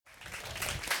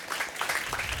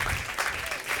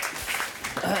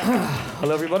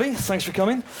Hello, everybody. Thanks for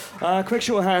coming. Quick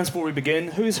show of hands before we begin.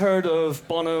 Who's heard of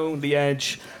Bono, The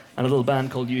Edge, and a little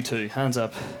band called U2? Hands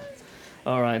up.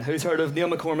 All right. Who's heard of Neil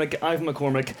McCormick, Ivan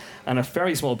McCormick, and a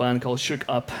very small band called Shook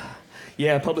Up?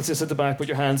 Yeah, publicists at the back, put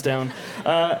your hands down.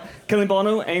 Killing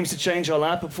Bono aims to change all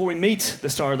that. But before we meet the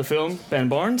star of the film, Ben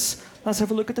Barnes, let's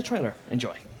have a look at the trailer.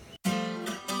 Enjoy.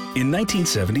 In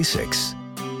 1976,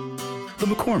 the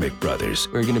McCormick brothers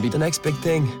We're gonna be the next big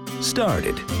thing.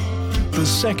 started the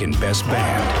second best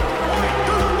band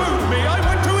Don't move me, I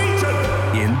went to Eton!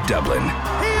 in Dublin.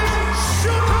 Here's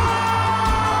Sugar!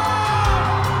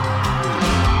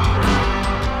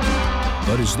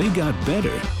 But as they got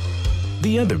better,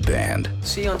 the other band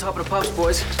See you on top of the pops,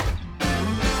 boys.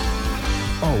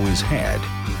 always had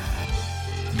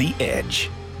the edge.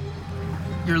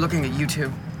 You're looking at U2.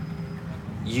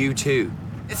 U2.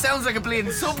 It sounds like a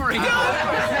bleeding submarine.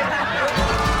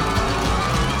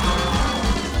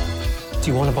 Do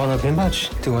you want a Bono pin badge?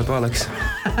 Do I bollocks?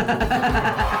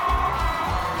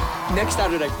 Next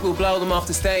Saturday, we'll blow them off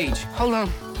the stage. Hold on.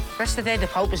 Rest of the day, the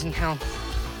Pope is in town.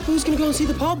 Who's gonna go and see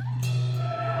the Pope?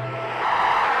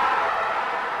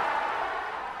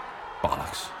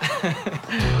 Bollocks.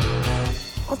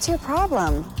 What's your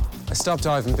problem? I stopped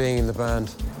Ivan being in the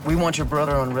band. We want your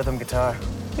brother on rhythm guitar.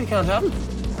 You can't have him.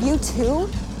 You too?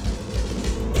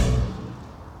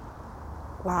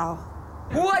 Wow.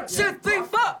 What you think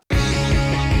for?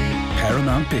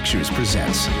 Paramount Pictures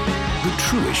presents the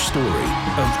truest story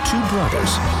of two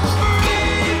brothers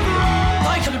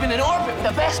I could have been in orbit with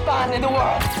the best band in the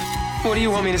world. What do you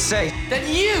want me to say? That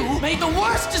you made the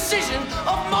worst decision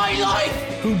of my life.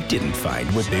 who didn't find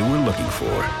what they were looking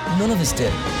for. None of us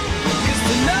did.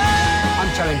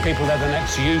 I'm telling people they're the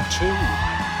next U2.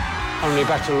 Only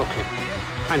better looking.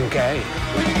 And gay.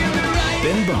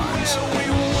 Ben Barnes,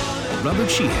 Robert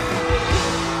Sheehan,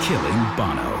 Killing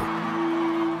Bono.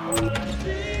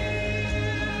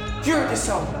 You heard this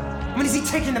song? I mean, is he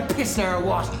taking the piss now or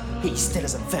what? He still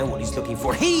hasn't found what he's looking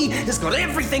for. He has got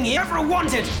everything he ever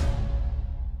wanted.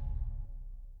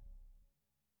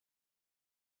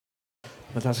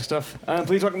 Fantastic stuff. And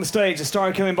please welcome to the stage the star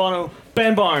of Killing Bono,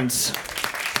 Ben Barnes.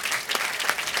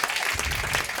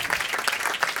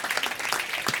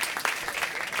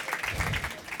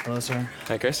 Hello, sir.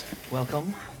 Hi, Chris.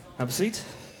 Welcome. Have a seat.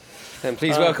 And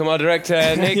please welcome our director,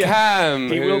 Nick Ham.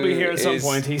 He will be who here at some is-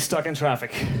 point. He's stuck in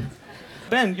traffic.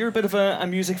 Ben, you're a bit of a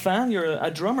music fan. You're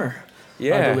a drummer, I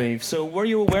Yeah. believe. So were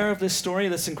you aware of this story,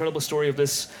 this incredible story of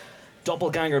this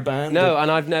doppelganger band? No,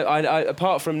 and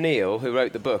apart from Neil, who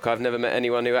wrote the book, I've never met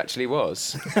anyone who actually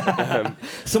was.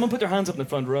 Someone put their hands up in the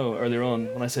front row earlier on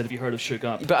when I said, "Have you heard of Shook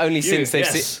Up?" But only You? since they've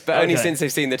Yes. only Okay. since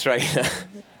they've seen the trailer.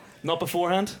 Not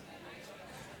beforehand.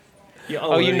 Yeah,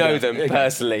 Oh, you there know go. them There you go.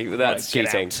 personally. That's Right,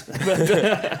 get cheating.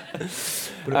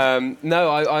 out. No,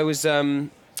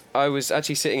 I was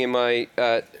actually sitting in my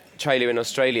trailer in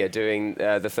Australia doing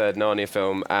the third Narnia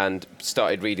film and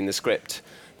started reading the script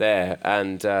there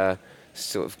and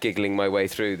sort of giggling my way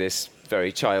through this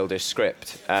very childish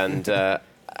script and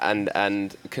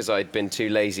because I'd been too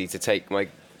lazy to take my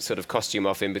sort of costume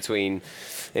off in between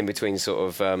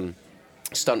sort of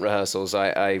stunt rehearsals,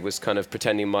 I was kind of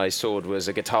pretending my sword was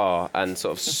a guitar and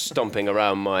sort of stomping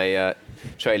around my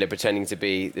trailer pretending to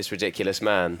be this ridiculous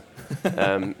man,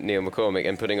 Neil McCormick,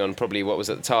 and putting on probably what was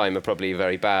at the time a probably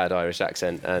very bad Irish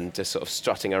accent and just sort of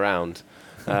strutting around.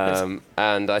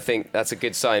 And I think that's a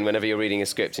good sign whenever you're reading a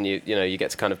script and you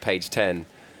get to kind of page 10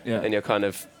 and you're kind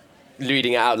of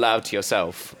reading it out loud to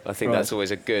yourself. I think that's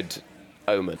always a good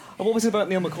omen. And what was it about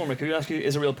Neil McCormick, who actually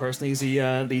is a real person? He's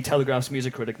the Telegraph's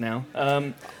music critic now.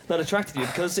 That attracted you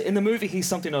because in the movie he's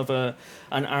something of an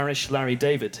Irish Larry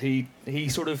David. He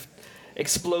sort of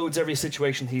explodes every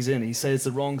situation he's in. He says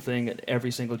the wrong thing at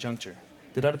every single juncture.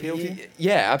 Did that appeal to you?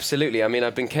 Yeah, absolutely. I mean,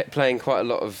 I've been playing quite a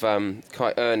lot of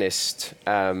quite earnest,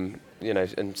 and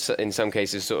in some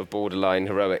cases sort of borderline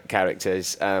heroic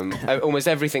characters. Almost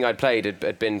everything I'd played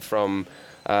had been from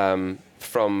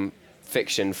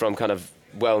fiction, from kind of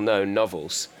well-known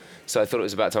novels. So I thought it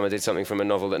was about time I did something from a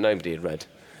novel that nobody had read.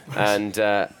 And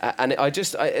it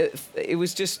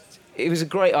was a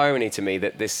great irony to me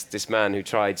that this man who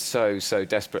tried so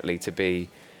desperately to be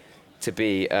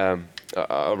a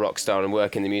rock star and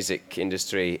work in the music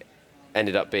industry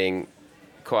ended up being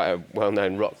quite a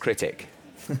well-known rock critic.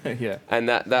 Yeah. And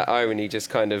that irony just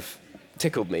kind of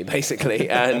tickled me, basically.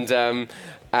 And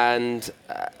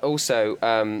also,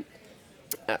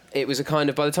 it was a kind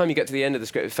of, by the time you get to the end of the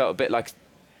script, it felt a bit like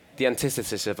the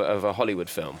antithesis of a Hollywood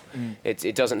film.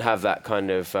 It doesn't have that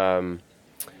kind of, that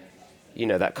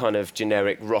kind of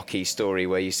generic rocky story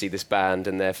where you see this band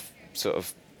and they're sort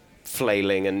of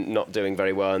flailing and not doing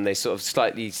very well, and they sort of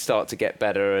slightly start to get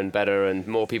better and better, and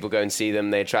more people go and see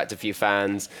them. They attract a few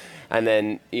fans, and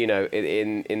then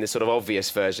in the sort of obvious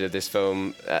version of this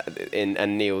film,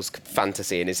 and Neil's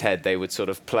fantasy in his head, they would sort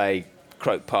of play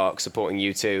Croke Park supporting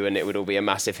U2, and it would all be a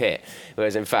massive hit.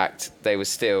 Whereas in fact, they were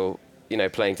still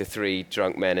playing to 3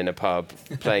 drunk men in a pub,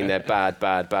 playing their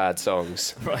bad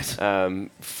songs, Right.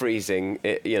 Freezing,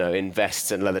 in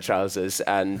vests and leather trousers,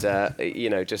 and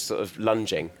just sort of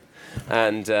lunging,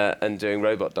 and doing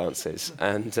robot dances,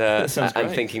 and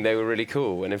great. thinking they were really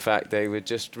cool, when in fact they were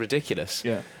just ridiculous.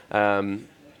 Yeah.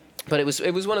 But it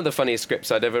was one of the funniest scripts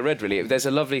I'd ever read. Really, there's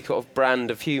a lovely sort of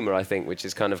brand of humour, I think, which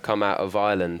has kind of come out of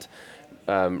Ireland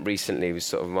recently, with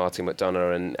sort of Martin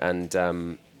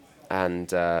McDonagh and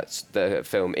the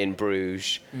film In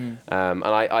Bruges. And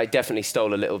I definitely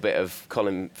stole a little bit of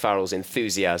Colin Farrell's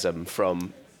enthusiasm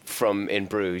from In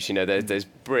Bruges. There's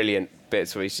brilliant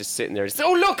bits where he's just sitting there and says,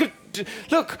 "Oh, look,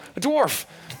 a dwarf,"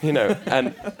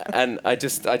 and I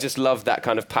just love that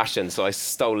kind of passion. So I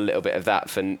stole a little bit of that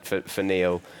for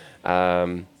Neil.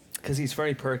 Because he's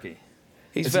very perky.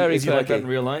 He's Is very he like that perky. in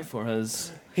real life, or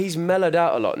has... He's mellowed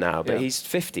out a lot now, but Yeah. he's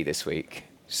 50 this week,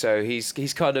 so he's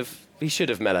kind of. He should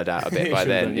have mellowed out a bit He by should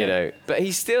then, have done, yeah. But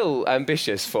he's still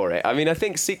ambitious for it. I mean, I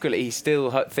think secretly he still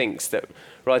thinks that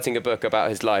writing a book about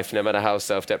his life, no matter how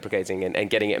self-deprecating, and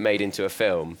getting it made into a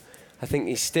film, I think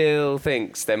he still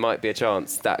thinks there might be a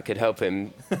chance that could help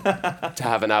him to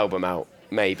have an album out,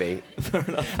 maybe.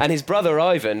 And his brother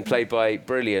Ivan, played by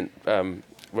brilliant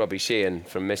Robbie Sheehan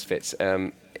from Misfits,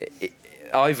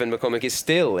 Ivan McCormick is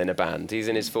still in a band. He's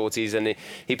in his 40s, and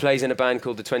he plays in a band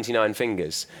called the 29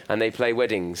 Fingers, and they play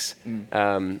weddings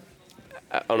on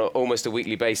almost a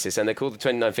weekly basis, and they're called the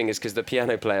 29 Fingers because the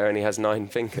piano player only has 9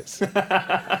 fingers.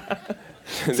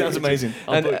 Sounds amazing.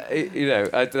 And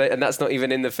and that's not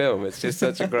even in the film. It's just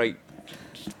such a great.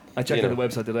 I checked out the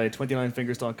website today,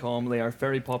 29fingers.com. They are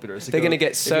very popular. So They're going to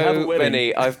get if you have a so wedding-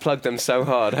 many. I've plugged them so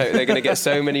hard. They're going to get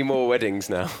so many more weddings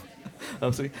now.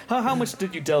 Absolutely. How much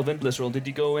did you delve into this role? Did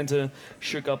you go into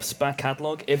Shook Up's back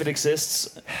catalogue, if it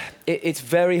exists? It's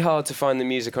very hard to find the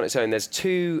music on its own. There's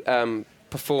 2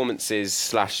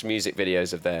 performances / music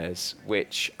videos of theirs,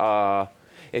 which are,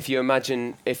 if you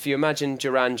imagine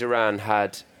Duran Duran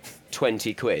had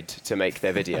 20 quid to make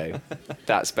their video,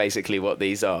 that's basically what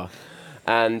these are.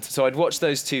 And so I'd watched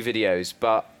those 2 videos,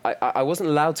 but I wasn't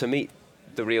allowed to meet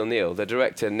the real Neil, the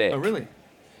director Nick. Oh, really?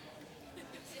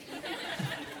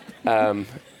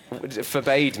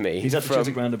 Forbade me. He's at the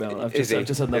Chiswick Roundabout. I've just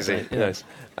had an Is he? update.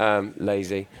 Yeah. Nice.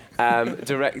 Lazy.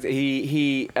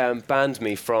 He banned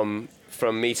me from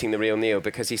meeting the real Neil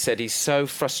because he said he's so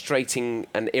frustrating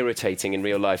and irritating in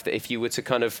real life that if you were to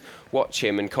kind of watch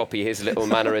him and copy his little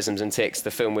mannerisms and tics,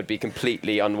 the film would be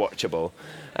completely unwatchable,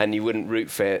 and you wouldn't root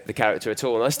for the character at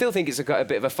all. And I still think it's a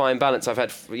bit of a fine balance. I've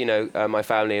had my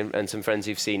family and some friends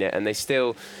who've seen it, and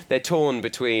they're torn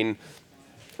between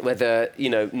whether,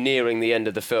 nearing the end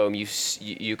of the film,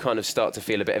 you kind of start to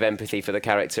feel a bit of empathy for the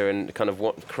character and kind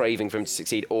of craving for him to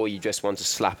succeed, or you just want to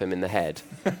slap him in the head.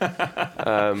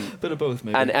 Bit of both,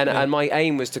 maybe. And my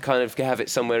aim was to kind of have it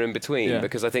somewhere in between, Yeah.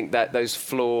 because I think that those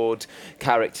flawed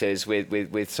characters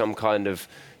with some kind of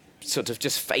sort of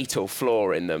just fatal flaw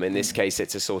in them, in this case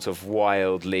it's a sort of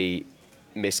wildly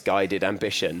misguided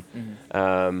ambition,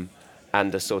 and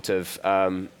a sort of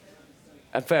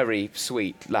a very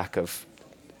sweet lack of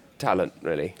talent,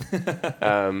 really.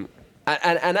 And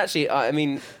actually, I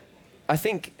mean, I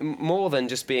think more than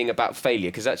just being about failure,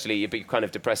 because actually it'd be kind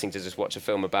of depressing to just watch a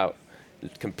film about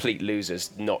complete losers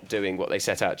not doing what they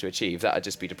set out to achieve. That would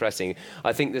just be depressing.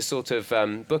 I think the sort of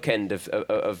bookend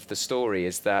of the story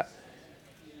is that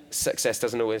success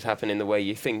doesn't always happen in the way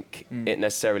you think it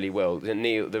necessarily will.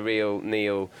 The real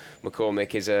Neil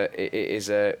McCormick is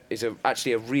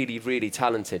actually a really, really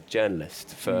talented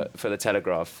journalist for the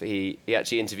Telegraph. He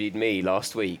actually interviewed me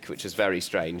last week, which was very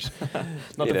strange.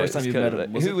 Not the first time you've met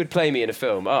him, was Who it? would play me in a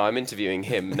film? Oh, I'm interviewing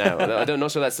him now. I'm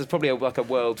not sure that's probably like a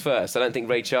world first. I don't think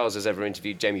Ray Charles has ever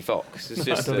interviewed Jamie Foxx. It's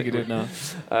just I don't think he did, no.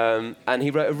 and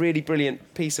he wrote a really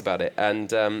brilliant piece about it.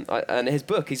 And his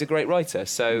book, he's a great writer,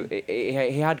 so he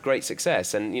had great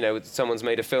success. And someone's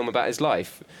made a film about his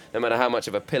life. No matter how much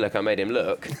of a pillock I made him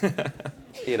look,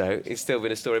 it's still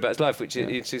been a story about his life, which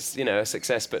is a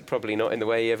success, but probably not in the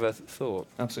way he ever thought.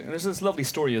 Absolutely. And there's this lovely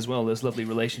story as well, this lovely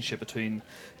relationship between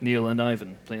Neil and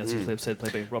Ivan, as you said,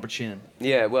 played by Robert Sheehan.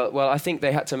 Yeah, well, I think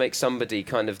they had to make somebody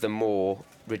kind of the more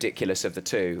ridiculous of the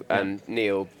two, and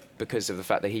Neil, because of the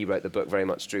fact that he wrote the book, very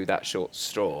much drew that short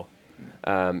straw.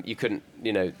 You couldn't,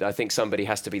 I think somebody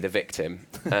has to be the victim,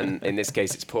 and in this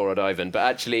case it's poor old Ivan. But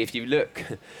actually,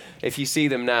 if you see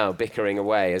them now bickering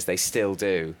away, as they still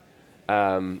do,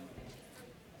 it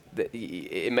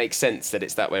makes sense that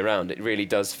it's that way around. It really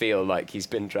does feel like he's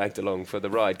been dragged along for the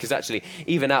ride. Because actually,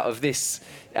 even out of this,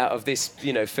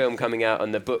 film coming out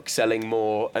and the book selling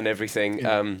more and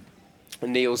everything,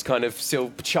 Neil's kind of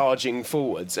still charging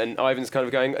forwards, and Ivan's kind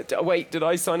of going, "Wait, did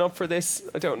I sign up for this?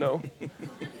 I don't know.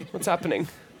 What's happening?"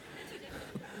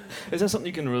 Is that something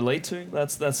you can relate to?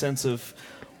 That's that sense of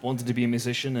wanting to be a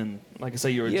musician, and like I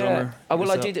say, you're a drummer.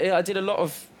 Well, I did a lot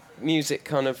of music,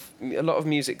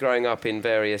 growing up in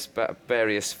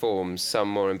various forms. Some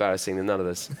more embarrassing than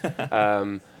others.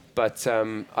 But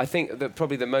I think that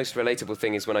probably the most relatable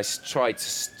thing is when I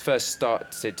first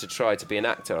started to try to be an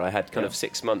actor. I had kind of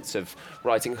 6 months of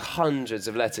writing hundreds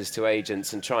of letters to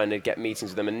agents and trying to get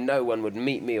meetings with them, and no one would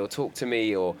meet me or talk to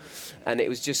me, and it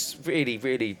was just really,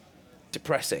 really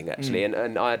depressing, actually.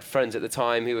 And I had friends at the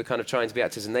time who were kind of trying to be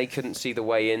actors, and they couldn't see the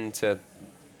way into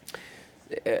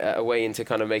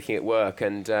kind of making it work,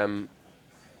 and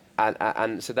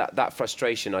so that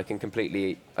frustration I can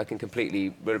completely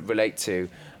relate to.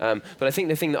 But I think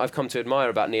the thing that I've come to admire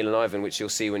about Neil and Ivan, which you'll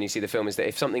see when you see the film, is that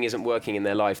if something isn't working in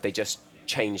their life, they just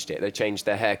changed it. They changed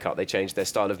their haircut, they changed their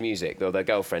style of music, or their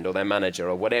girlfriend, or their manager,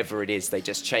 or whatever it is. They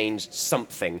just changed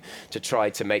something to try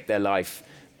to make their life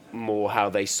more how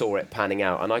they saw it panning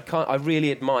out. And I really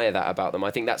admire that about them.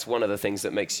 I think that's one of the things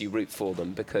that makes you root for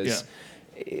them, because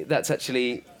that's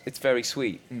actually, it's very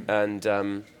sweet. And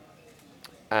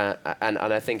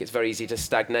I think it's very easy to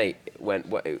stagnate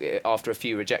after a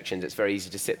few rejections. It's very easy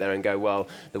to sit there and go, well,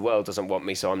 the world doesn't want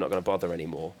me, so I'm not going to bother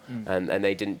anymore. And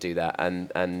they didn't do that,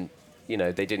 and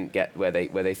they didn't get where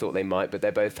they thought they might, but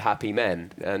they're both happy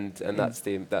men, and that's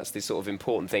the sort of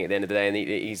important thing at the end of the day. And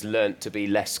he's learnt to be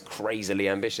less crazily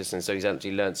ambitious, and so he's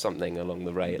actually learnt something along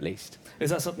the way, at least. Is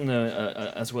that something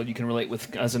as well you can relate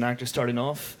with as an actor starting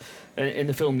off? In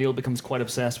the film, Neil becomes quite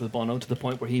obsessed with Bono to the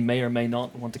point where he may or may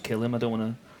not want to kill him. I don't want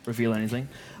to reveal anything.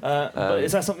 But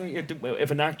is that something,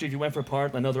 if you went for a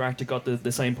part, another actor got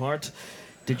the same part,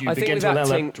 did you begin to allow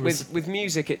that? With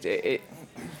music,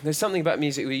 there's something about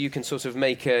music where you can sort of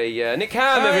make a... Nick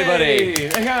Ham, everybody!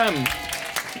 Nick Ham!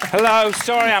 Hello,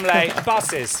 sorry I'm late.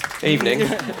 Buses. Evening.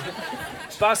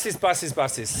 Buses.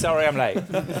 Sorry I'm late.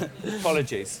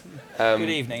 Apologies. Good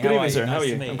evening. Good evening, sir. Nice How are to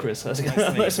you? meet I'm Chris. How's it Nice going?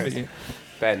 to meet Nice to you. meet you.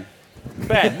 Ben.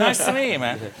 Ben, nice to meet you,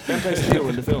 man. Ben plays Neil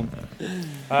in the film.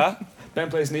 Huh?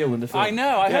 Ben plays Neil in the film. I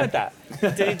know, I heard that.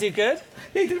 Did he do good?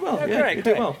 Yeah, he did well. Oh, Yeah, great, he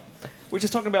great. did well. We're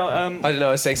just talking about... I don't know,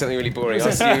 I was saying something really boring.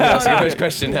 Ask you the first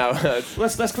question now.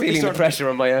 Let's quickly feeling start... the pressure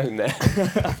on my own there.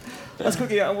 Let's go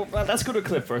to a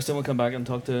clip first, and we'll come back and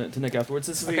talk to Nick afterwards.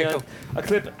 This is a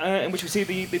clip in which we see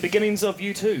the beginnings of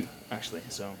U2, actually.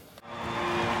 So.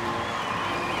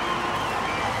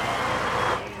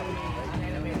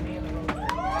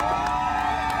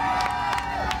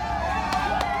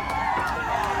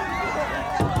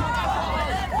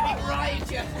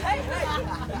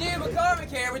 Neil McCormick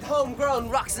here with Homegrown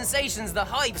Rock Sensations, the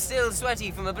hype still sweaty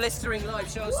from a blistering live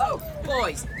show. So,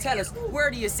 boys, tell us,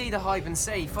 where do you see the hype in,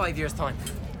 say, 5 years' time?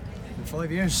 In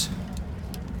 5 years,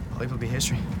 hype will be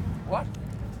history. What?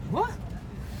 What?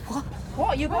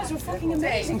 You guys were fucking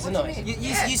amazing tonight.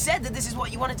 You said that this is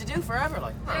what you wanted to do forever,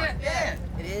 like. Yeah,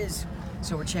 it is.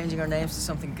 So we're changing our names to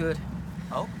something good.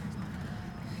 Oh?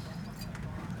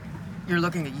 You're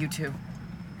looking at U2.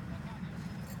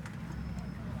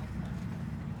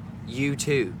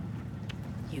 U2.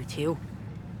 U2?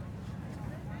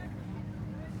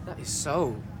 That is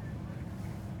so...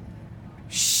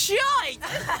 Shite!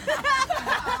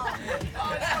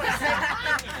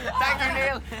 Thank you,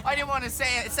 Neil. I didn't want to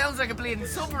say it. It sounds like a bleeding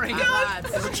submarine.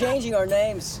 We're changing our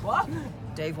names. What?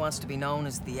 Dave wants to be known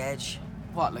as The Edge.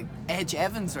 What, like Edge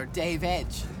Evans or Dave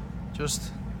Edge?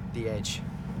 Just the Edge.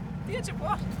 The Edge of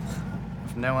what?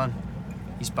 From now on,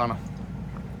 he's Bono.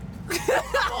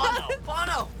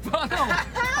 Bono!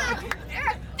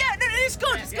 Yeah, no, it's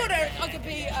good, it's good. I could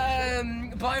be,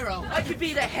 Byro. I could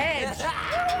be the head.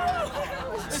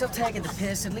 Stop taking the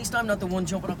piss. At least I'm not the one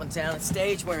jumping up and down on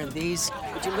stage wearing these.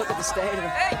 Would you look at the state of them?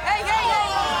 Hey!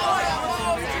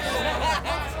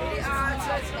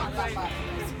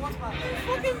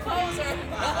 Fucking poser.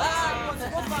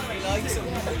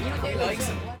 He likes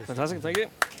him. Fantastic, thank you.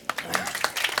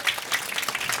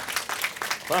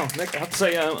 Wow, Nick, I have to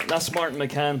say, that's Martin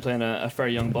McCann playing a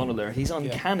very young Bono there. He's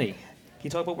uncanny. Can you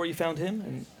talk about where you found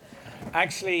him?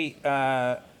 Actually,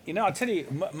 I'll tell you,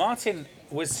 Martin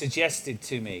was suggested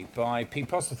to me by Pete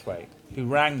Postlethwaite, who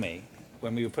rang me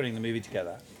when we were putting the movie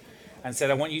together and said,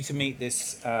 I want you to meet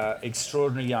this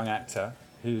extraordinary young actor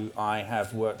who I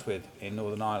have worked with in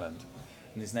Northern Ireland,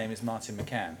 and his name is Martin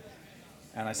McCann.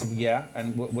 And I said, well, yeah,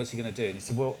 and what's he going to do? And he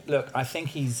said, well, look, I think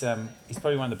he's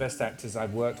probably one of the best actors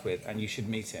I've worked with, and you should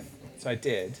meet him. So I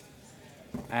did,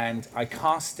 and I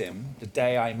cast him the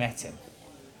day I met him.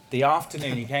 The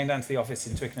afternoon, he came down to the office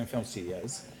in Twickenham Film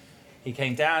Studios. He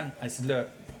came down, I said, look,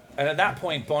 and at that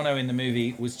point, Bono in the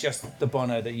movie was just the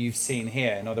Bono that you've seen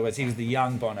here. In other words, he was the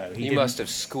young Bono. He must have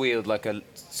squealed like a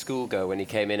schoolgirl when he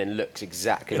came in and looked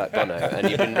exactly like Bono, and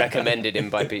you've been recommended him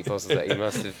by people, so that he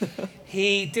must have...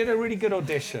 He did a really good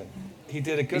audition. He's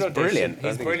brilliant.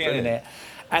 He's brilliant in it.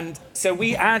 And so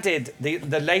we added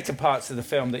the later parts of the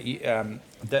film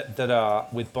that are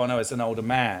with Bono as an older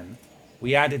man.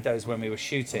 We added those when we were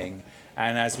shooting,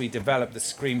 and as we developed the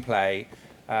screenplay,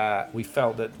 we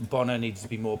felt that Bono needed to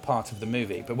be more part of the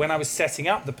movie. But when I was setting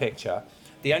up the picture,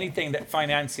 the only thing that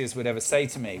financiers would ever say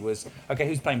to me was, okay,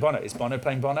 who's playing Bono? Is Bono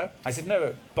playing Bono? I said,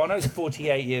 no, Bono's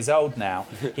 48 years old now.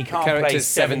 He can't play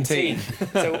 17.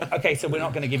 So we're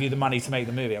not going to give you the money to make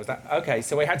the movie. I was like, okay.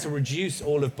 So we had to reduce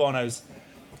all of Bono's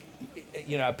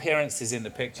appearances in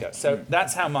the picture. So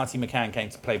that's how Marty McCann came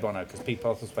to play Bono, because Pete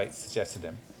Postlethwaite suggested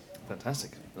him.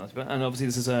 Fantastic. And obviously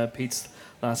this is Pete's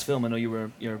last film. I know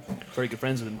you're very good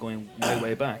friends with him going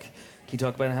way back. Can you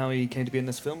talk about how he came to be in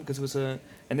this film? Because it was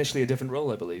initially a different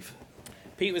role, I believe.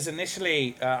 Pete was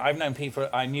initially... I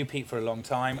knew Pete for a long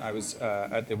time. I was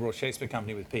at the Royal Shakespeare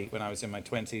Company with Pete when I was in my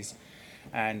 20s.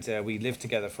 And we lived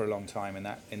together for a long time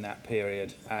in that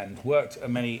period, and worked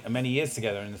many years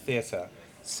together in the theatre.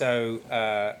 So,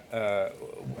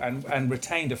 and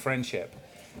retained a friendship.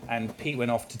 And Pete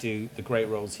went off to do the great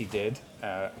roles he did,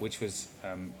 which was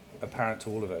apparent to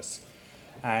all of us.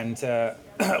 And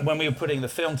when we were putting the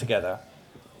film together,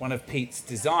 one of Pete's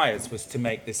desires was to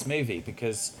make this movie,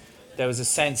 because there was a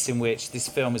sense in which this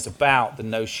film is about the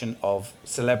notion of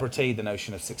celebrity, the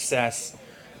notion of success,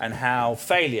 and how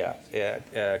failure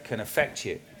can affect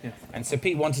you. Yeah. And so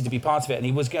Pete wanted to be part of it, and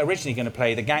he was originally going to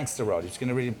play the gangster role. He was going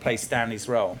to really play Stanley's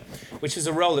role, which is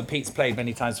a role that Pete's played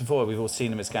many times before. We've all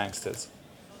seen him as gangsters.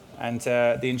 And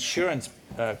the insurance,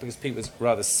 because Pete was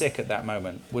rather sick at that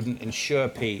moment, wouldn't insure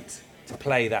Pete to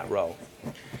play that role.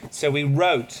 So we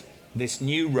wrote this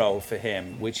new role for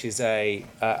him, which is the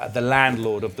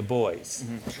landlord of the boys,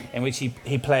 in which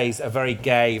he plays a very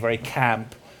gay, very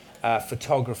camp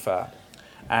photographer.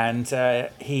 And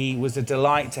he was a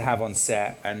delight to have on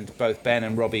set, and both Ben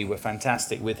and Robbie were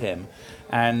fantastic with him.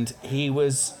 And it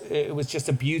was just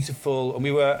a beautiful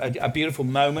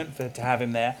moment to have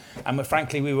him there. And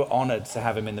frankly, we were honoured to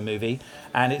have him in the movie.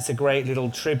 And it's a great little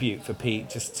tribute for Pete,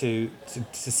 just to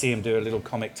see him do a little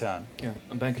comic turn. Yeah.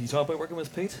 And Ben, can you talk about working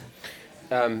with Pete?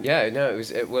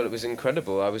 It was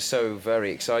incredible. I was so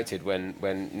very excited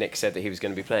when Nick said that he was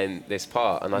going to be playing this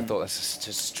part, and I thought that's such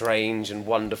a strange and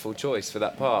wonderful choice for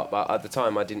that part. But at the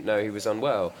time, I didn't know he was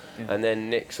unwell, and then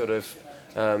Nick sort of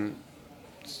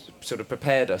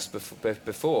prepared us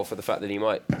before for the fact that he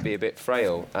might be a bit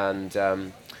frail, and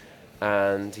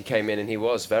he came in and he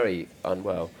was very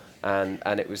unwell.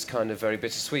 And it was kind of very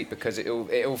bittersweet, because it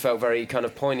all felt very kind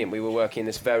of poignant. We were working in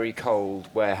this very cold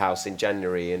warehouse in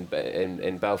January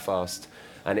in Belfast,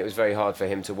 and it was very hard for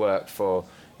him to work for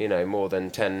more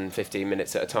than 10, 15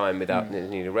 minutes at a time without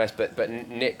needing a rest. But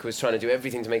Nick was trying to do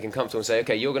everything to make him comfortable and say,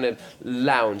 okay, you're going to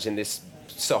lounge in this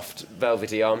soft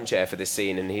velvety armchair for this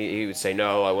scene, and he would say,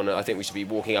 no, I think we should be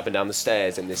walking up and down the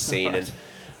stairs in this scene.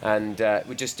 And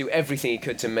would just do everything he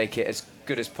could to make it as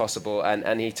good as possible.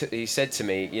 And he said to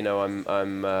me,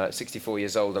 I'm 64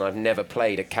 years old and I've never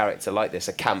played a character like this,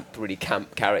 really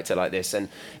camp character like this, and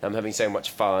I'm having so much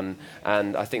fun.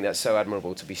 And I think that's so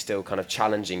admirable, to be still kind of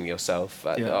challenging yourself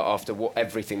after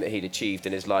everything that he'd achieved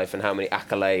in his life, and how many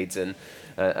accolades and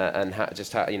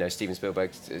how Steven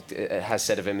Spielberg has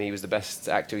said of him, he was the best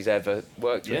actor he's ever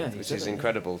worked with, which is an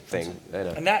incredible thing.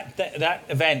 And that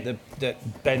event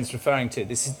that Ben's referring to,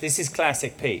 this is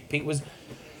classic Pete.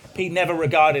 Pete never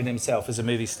regarded himself as a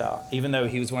movie star, even though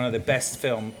he was one of the best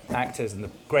film actors and the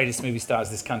greatest movie stars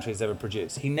this country has ever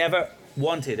produced. He never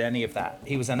wanted any of that.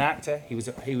 He was an actor. He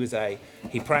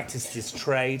practiced his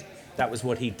trade. That was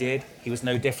what he did. He was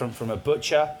no different from a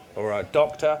butcher or a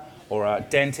doctor or a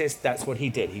dentist. That's what he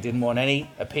did. He didn't want any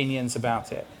opinions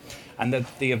about it. And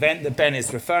the event that Ben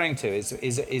is referring to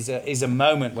is a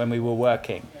moment when we were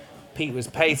working. Pete was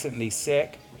patently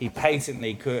sick. He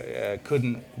patently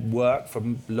couldn't work for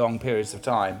long periods of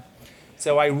time.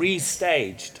 So I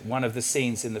restaged one of the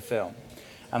scenes in the film.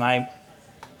 And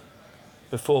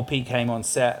before Pete came on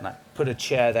set, and I put a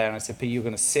chair there, and I said, Pete, you're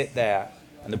going to sit there,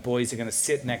 and the boys are going to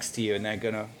sit next to you, and they're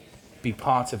going to be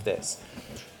part of this.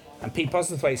 And Pete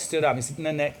Postlethwaite stood up and said,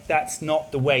 no, that's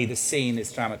not the way the scene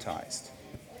is dramatised.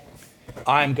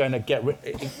 I'm going to get...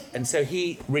 And so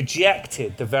he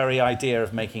rejected the very idea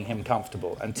of making him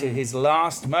comfortable. And to his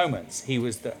last moments, he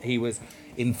was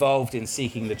involved in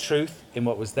seeking the truth in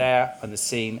what was there on the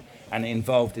scene, and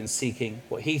involved in seeking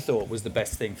what he thought was the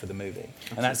best thing for the movie.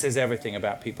 And that says everything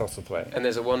about Pete Postlethwaite. And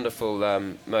there's a wonderful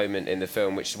moment in the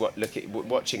film, which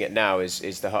watching it now is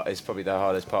probably the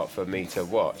hardest part for me to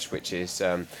watch, which is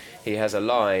he has a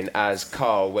line as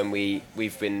Carl, when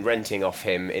we've been renting off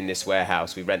him in this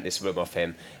warehouse, we rent this room off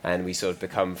him, and we sort of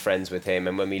become friends with him.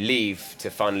 And when we leave to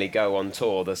finally go on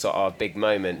tour, the sort of big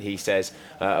moment, he says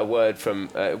a word from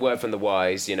the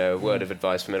wise, a word of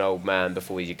advice from an old man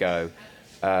before you go.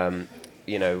 At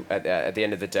the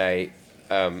end of the day,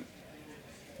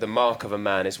 the mark of a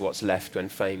man is what's left when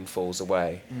fame falls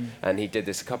away. And he did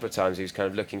this a couple of times. He was kind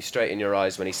of looking straight in your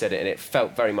eyes when he said it, and it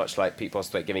felt very much like Pete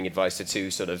Postlethwaite giving advice to two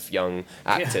sort of young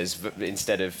actors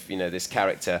instead of this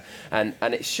character. And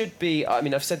it should be, I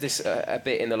mean, I've said this a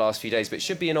bit in the last few days, but it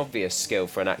should be an obvious skill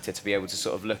for an actor to be able to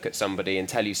sort of look at somebody and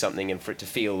tell you something and for it to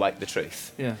feel like the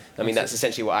truth. Yeah. I mean, that's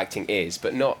essentially what acting is,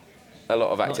 but not a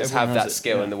lot of actors have that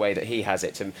skill in the way that he has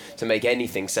it to make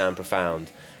anything sound profound.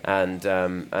 And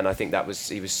I think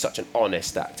he was such an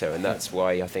honest actor, and that's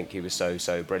why I think he was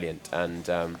so brilliant,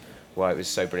 and why it was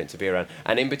so brilliant to be around.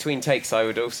 And in between takes, I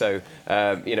would also,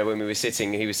 when we were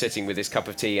sitting, he was sitting with his cup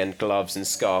of tea and gloves and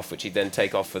scarf, which he'd then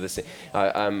take off for the.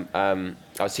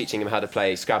 I was teaching him how to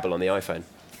play Scrabble on the iPhone.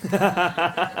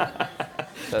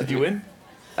 Did you win?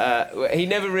 He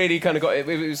never really kind of got it.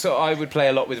 It was sort of, I would play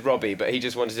a lot with Robbie, but he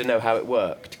just wanted to know how it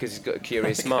worked because he's got a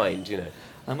curious mind,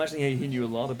 I'm imagining he knew a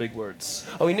lot of big words.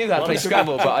 Oh, he knew how to play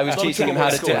Scrabble, but I was teaching him how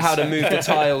to move the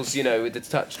tiles, with the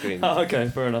touchscreen. Oh, okay,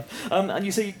 fair enough. And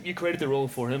you say you created the role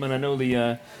for him, and I know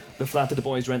the flat that the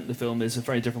boys rent in the film is a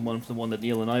very different one from the one that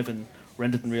Neil and Ivan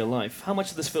rented in real life. How much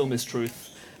of this film is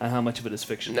truth, and how much of it is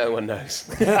fiction? No one knows.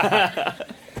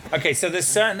 Okay, so there's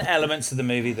certain elements of the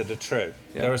movie that are true.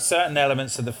 Yeah. There are certain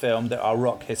elements of the film that are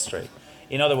rock history.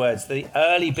 In other words, the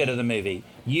early bit of the movie,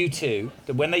 U2,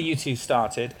 when the U2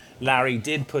 started, Larry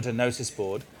did put a notice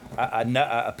board,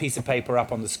 a piece of paper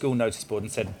up on the school notice board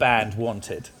and said, "Band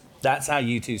wanted." That's how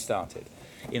U2 started,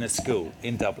 in a school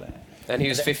in Dublin. And he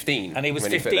was 15. And he was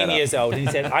 15 years old. And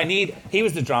he said, he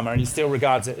was the drummer, and he still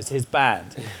regards it as his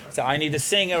band. So I need a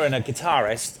singer and a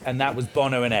guitarist, and that was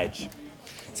Bono and Edge.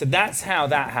 So that's how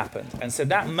that happened. And so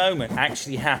that moment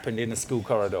actually happened in the school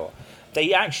corridor.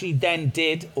 They actually then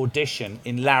did audition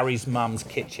in Larry's mum's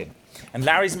kitchen. And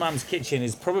Larry's mum's kitchen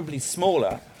is probably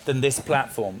smaller than this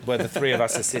platform where the three of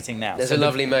us are sitting now. There's a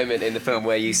lovely moment in the film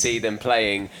where you see them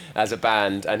playing as a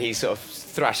band, and he's sort of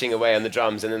thrashing away on the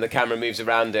drums, and then the camera moves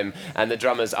around him, and the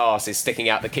drummer's arse is sticking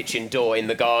out the kitchen door in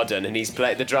the garden, and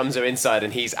the drums are inside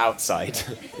and he's outside.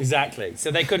 Exactly. So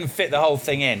they couldn't fit the whole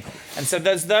thing in. And so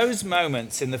there's those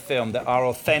moments in the film that are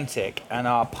authentic and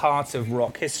are part of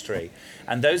rock history.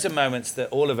 And those are moments that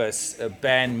all of us,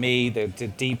 Ben, me, the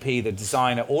DP, the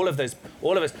designer, all of us,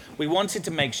 we wanted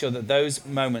to make sure that those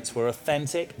moments were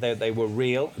authentic, that they were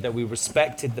real, that we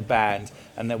respected the band,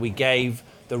 and that we gave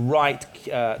the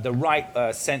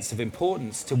right sense of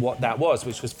importance to what that was,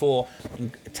 which was four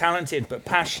talented but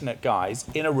passionate guys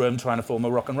in a room trying to form a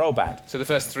rock and roll band. So the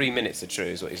first 3 minutes are true,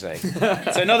 is what you're saying?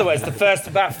 So in other words, the first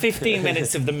about 15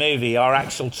 minutes of the movie are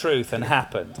actual truth and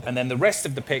happened, and then the rest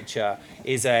of the picture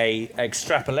is a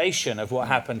extrapolation of what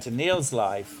happened to Neil's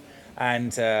life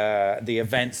and the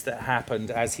events that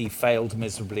happened as he failed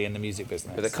miserably in the music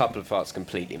business. With a couple of parts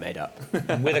completely made up.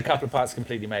 With a couple of parts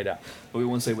completely made up. But we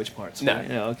won't say which parts. No. Right?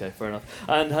 Yeah, okay, fair enough.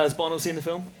 And has Bono seen the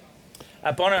film?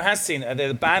 Bono has seen it.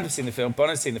 The band have seen the film.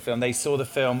 Bono's seen the film. They saw the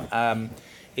film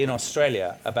in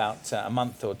Australia about a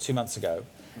month or 2 months ago.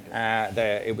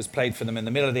 It was played for them in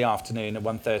the middle of the afternoon at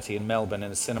 1:30 in Melbourne,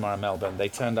 in a cinema in Melbourne. They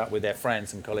turned up with their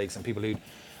friends and colleagues and people who'd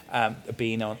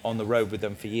been on the road with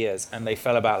them for years, and they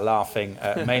fell about laughing,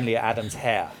 mainly at Adam's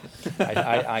hair,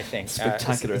 I think.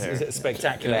 Spectacular hair.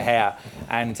 Spectacular hair,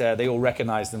 and they all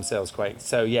recognised themselves quite.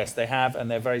 So yes, they have,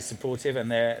 and they're very supportive, and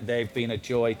they've been a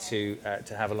joy to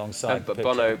have alongside. But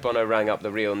Bono rang up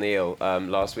the real Neil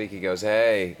last week. He goes,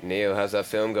 "Hey, Neil, how's that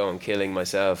film going? Killing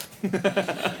myself."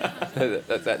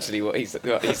 That's actually what he said.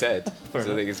 So I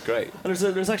think it's great. And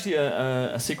there's actually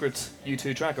a secret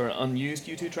U2 track, or an unused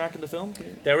U2 track in the film?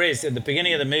 There is. At the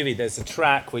beginning of the movie, there's a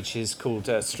track which is called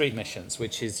Street Missions,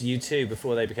 which is U2,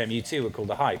 before they became U2, were called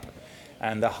The Hype.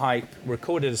 And The Hype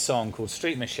recorded a song called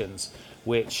Street Missions,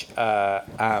 which, you're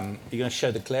going to show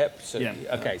the clip? So, yeah.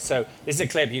 Okay, so this is a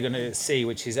clip you're going to see,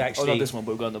 which is actually... Oh, not this one,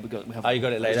 but we have... Oh, you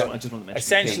got it later? I just want to mention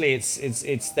Essentially,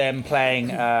 it's them playing,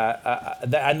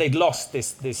 and they'd lost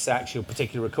this actual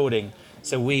particular recording,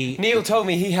 so we... Neil told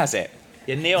me he has it.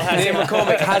 Yeah, Neil has Neil it.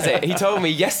 McCormick has it. He told me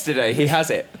yesterday he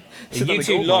has it. You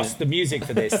two lost the music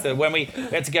for this. When we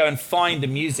had to go and find the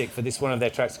music for this one of their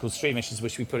tracks called Street Missions,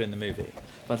 which we put in the movie.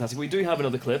 Fantastic. We do have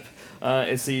another clip.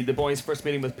 It's the boys' first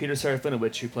meeting with Peter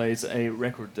Serafinovich, who plays a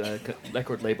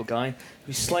record label guy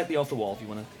who's slightly off the wall, if you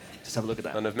want to just have a look at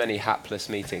that. One of many hapless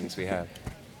meetings we have.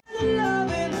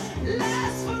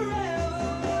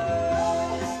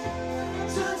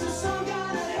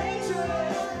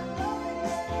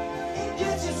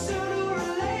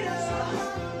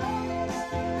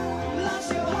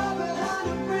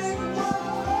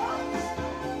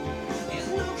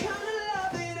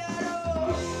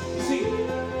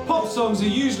 Pop songs are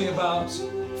usually about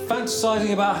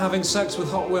fantasizing about having sex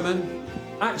with hot women,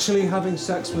 actually having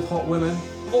sex with hot women,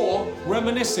 or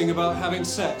reminiscing about having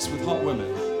sex with hot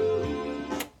women.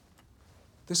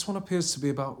 This one appears to be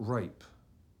about rape.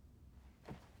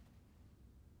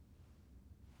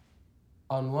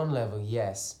 On one level,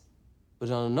 yes.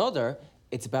 But on another,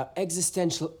 it's about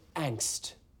existential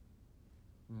angst.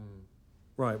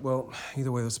 Right, well,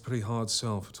 either way, that's a pretty hard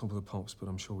sell for Top of the Pops, but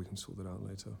I'm sure we can sort that out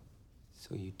later.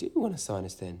 So you do want to sign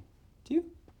us then, do you?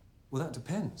 Well, that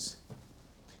depends.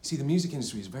 See, the music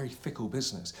industry is a very fickle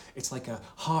business. It's like a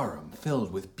harem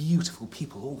filled with beautiful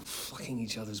people all fucking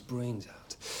each other's brains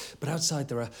out. But outside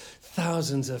there are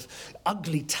thousands of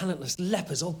ugly, talentless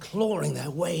lepers all clawing their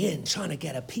way in, trying to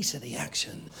get a piece of the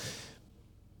action.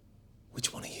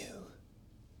 Which one are you?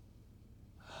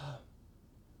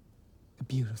 The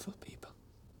beautiful people.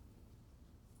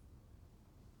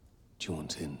 Do you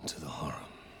want into the harem?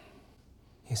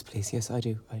 Yes, please. Yes, I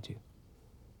do. I do.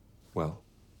 Well,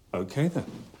 okay then.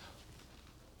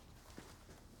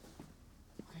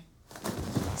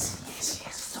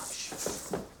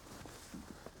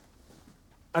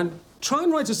 And try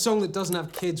and write a song that doesn't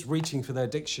have kids reaching for their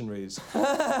dictionaries.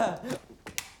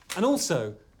 And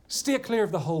also, steer clear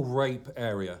of the whole rape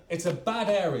area. It's a bad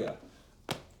area.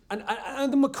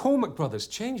 And the McCormick brothers,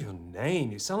 change your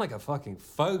name. You sound like a fucking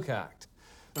folk act.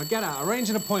 Now get out, arrange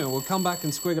an appointment. We'll come back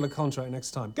and squiggle a contract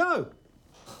next time. Go!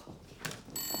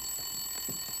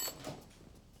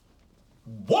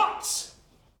 What?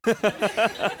 Two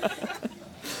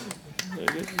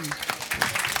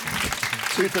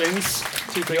things.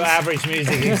 Your average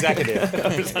music executive.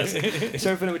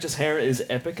 Serafinovich's hair is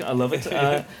epic. I love it.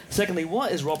 Secondly,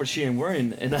 what is Robert Sheehan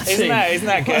wearing in that scene? Isn't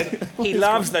that good? He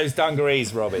loves those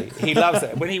dungarees, Robbie. He loves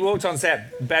it. When he walked on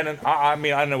set, Ben and I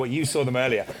mean, I don't know what you saw them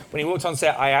earlier. When he walked on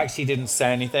set, I actually didn't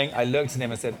say anything. I looked at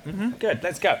him and said, good,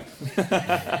 let's go.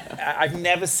 I've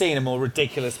never seen a more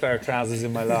ridiculous pair of trousers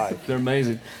in my life. They're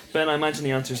amazing. Ben, I imagine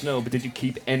the answer is no, but did you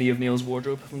keep any of Neil's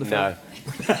wardrobe from the film?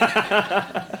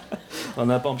 No. On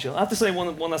that bombshell. I have to say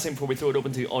one last thing before we throw it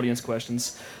open to audience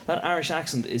questions. That Irish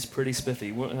accent is pretty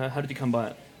spiffy. How did you come by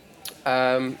it?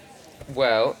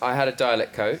 Well, I had a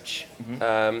dialect coach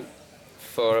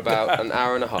for about an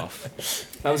hour and a half.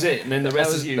 That was it, and then the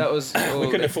rest is you. That was all, we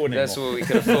couldn't afford anymore. That's all we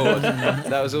could afford.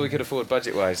 That was all we could afford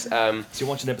budget-wise. So you're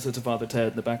watching episodes of Father Ted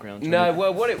in the background? No,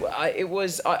 well, what it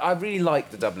was, I really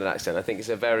like the Dublin accent. I think it's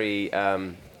a very,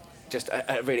 just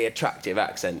a really attractive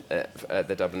accent,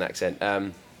 the Dublin accent.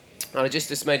 And I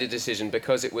just made a decision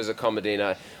because it was a comedy,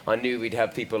 and I knew we'd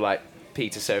have people like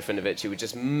Peter Serafinovich who would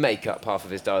just make up half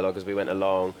of his dialogue as we went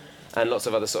along, and lots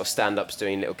of other sort of stand-ups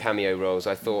doing little cameo roles.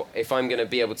 I thought if I'm going to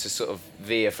be able to sort of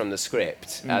veer from the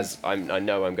script, as I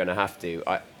know I'm going to have to,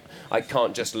 I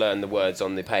can't just learn the words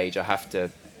on the page. I have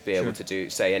to be able to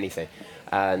say anything.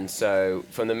 And so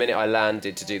from the minute I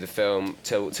landed to do the film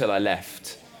till I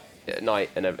left at night,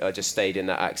 and I just stayed in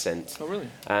that accent. Oh, really?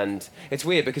 And it's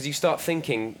weird because you start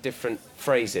thinking different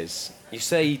phrases. You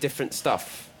say different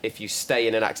stuff if you stay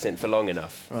in an accent for long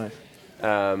enough. Right.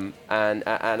 And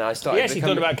I started. You actually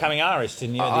thought about becoming Irish,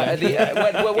 didn't you? When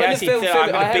the film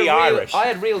Irish. I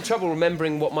had real trouble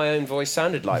remembering what my own voice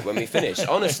sounded like when we finished.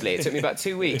 Honestly, it took me about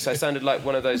 2 weeks. I sounded like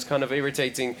one of those kind of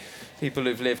irritating people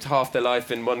who've lived half their life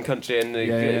in one country, and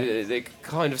they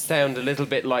kind of sound a little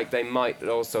bit like they might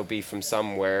also be from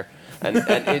somewhere. And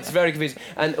it's very confusing.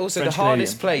 And also French the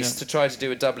hardest Canadian, place to try to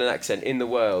do a Dublin accent in the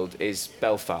world is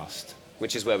Belfast,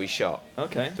 which is where we shot.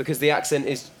 Okay. Because the accent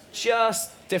is just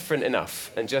different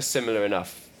enough and just similar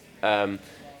enough to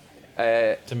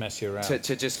mess you around.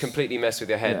 To just completely mess with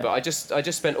your head. Yeah. But I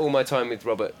just spent all my time with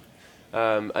Robert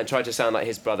and tried to sound like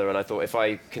his brother, and I thought if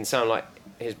I can sound like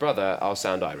his brother, I'll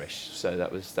sound Irish. So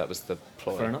that was the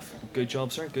ploy. Fair enough. Good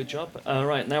job, sir. Good job.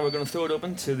 Right, now we're going to throw it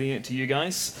open to you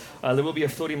guys. There will be a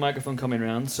floating microphone coming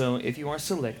around, so if you are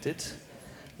selected,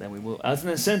 then we will, as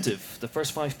an incentive, the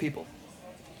first 5 people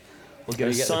will get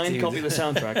a signed copy of the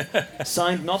soundtrack.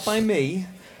 Signed not by me,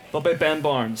 What about Ben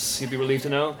Barnes? You'd be relieved to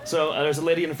know. So there's a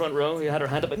lady in the front row who had her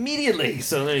hand up immediately.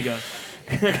 So there you go.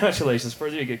 Congratulations.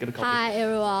 First you get a copy. Hi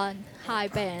everyone. Hi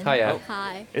Ben. Hiya.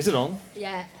 Hi. Is it on?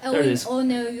 Yeah. There it is. We all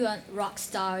know you're a rock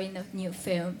star in the new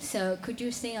film. So could you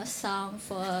sing a song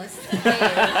for us here in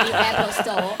the Apple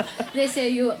Store? They say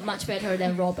you're much better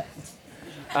than Robert.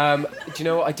 Do you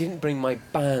know what? I didn't bring my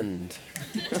band.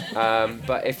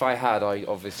 But if I had, I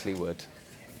obviously would.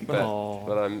 But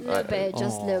I'm Little bit,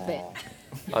 just a little bit.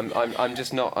 I'm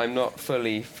not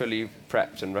fully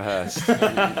prepped and rehearsed.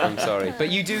 I'm sorry. But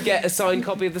you do get a signed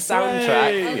copy of the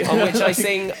soundtrack on which I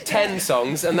sing 10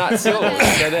 songs, and that's yours.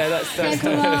 So there,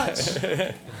 that's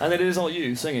And it is all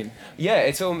you singing? Yeah,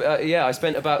 it's all. I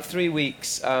spent about 3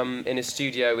 weeks in a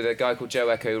studio with a guy called Joe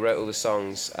Echo who wrote all the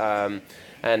songs.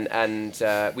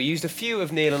 And we used a few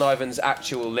of Neil and Ivan's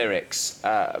actual lyrics,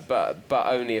 but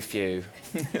only a few.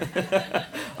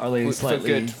 Are they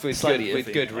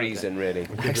with good reason, really.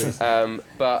 Yeah,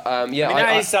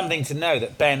 that is something to know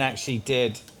that Ben actually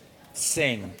did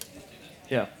sing.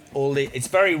 Yeah. It's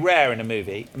very rare in a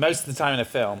movie, most of the time in a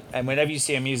film, and whenever you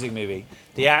see a music movie,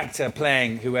 the actor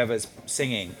playing whoever's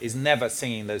singing is never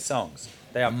singing those songs.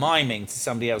 They are miming to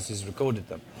somebody else who's recorded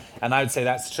them. And I would say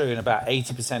that's true in about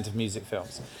 80% of music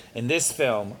films. In this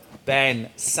film, Ben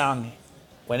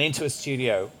went into a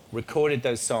studio, recorded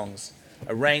those songs,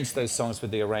 arranged those songs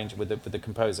with the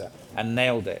composer, and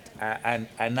nailed it. And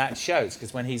that shows,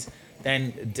 because when he's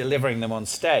then delivering them on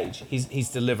stage, he's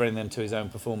delivering them to his own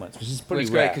performance, which is pretty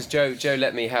rare. It's great because Joe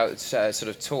let me sort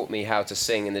of taught me how to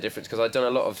sing in the difference, because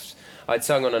I'd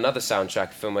sung on another soundtrack,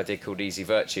 a film I did called Easy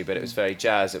Virtue, but it was very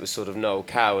jazz. It was sort of Noel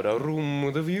Coward, a room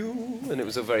with a view, and it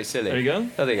was all very silly. There you go.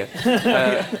 Oh, there you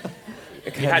go.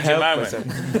 You had your moment.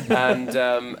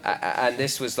 And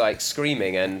this was like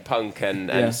screaming and punk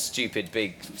and stupid,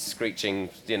 big, screeching,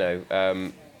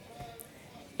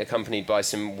 accompanied by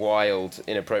some wild,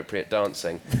 inappropriate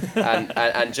dancing.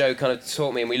 And Joe kind of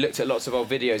taught me, and we looked at lots of old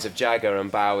videos of Jagger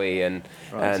and Bowie and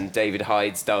David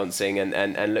Hyde's dancing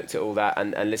and looked at all that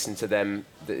and listened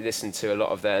to a lot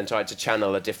of that and tried to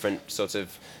channel a different sort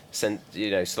of,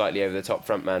 slightly over the top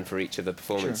frontman for each of the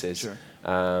performances. Sure.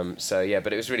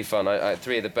 But it was really fun. I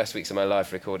 3 of the best weeks of my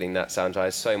life recording that soundtrack. I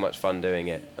had so much fun doing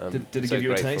it. Did it give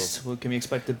you a taste? Well, can we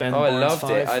expect the Ben Barnes Barnes I loved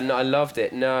 5? it. I loved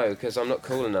it. No, because I'm not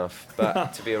cool enough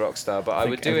to be a rock star. But I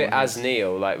would do it as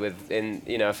Neil, like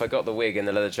if I got the wig and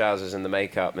the leather trousers and the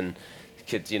makeup and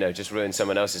could, just ruin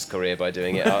someone else's career by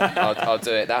doing it, I'll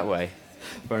do it that way.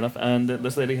 Fair enough. And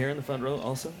this lady here in the front row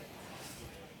also?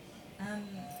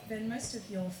 Ben, most of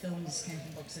your films came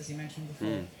from books, as you mentioned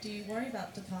before. Do you worry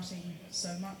about departing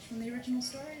so much from the original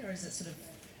story, or is it sort of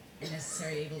a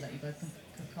necessary evil that you both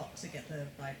concoct to get the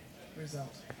right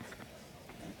result?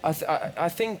 I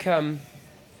think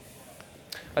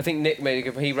Nick made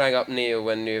a good. He rang up Neil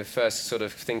when you were first sort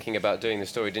of thinking about doing the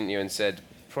story, didn't you? And said,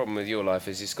 "Problem with your life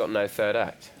is it's got no third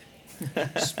act,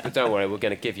 but don't worry, we're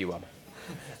going to give you one."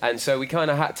 And so we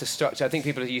kind of had to structure. I think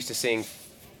people are used to seeing.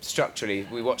 Structurally,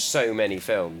 we watch so many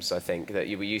films, I think, that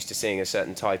you were used to seeing a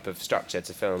certain type of structure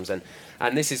to films. And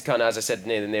this is kind of, as I said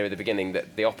near the beginning,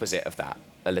 the opposite of that,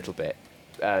 a little bit.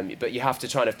 But you have to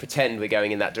try to pretend we're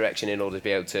going in that direction in order to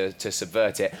be able to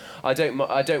subvert it. I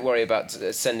don't worry about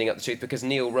sending up the truth, because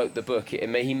Neil wrote the book.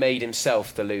 He made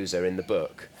himself the loser in the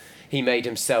book. He made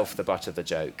himself the butt of the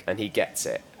joke, and he gets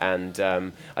it. And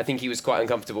I think he was quite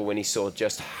uncomfortable when he saw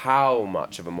just how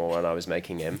much of a moron I was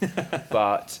making him.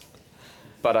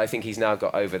 But I think he's now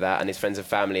got over that, and his friends and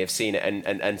family have seen it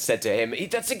and said to him,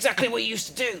 "That's exactly what you used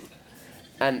to do."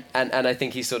 And I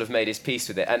think he's sort of made his peace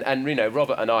with it. And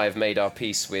Robert and I have made our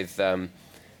peace with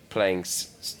playing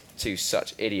to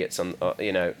such idiots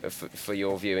for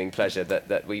your viewing pleasure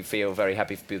that we feel very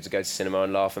happy for people to go to cinema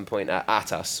and laugh and point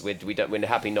at us. We're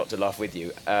happy not to laugh with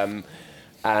you.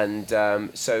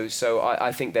 So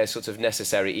I think they're sort of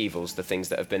necessary evils, the things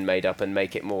that have been made up, and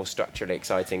make it more structurally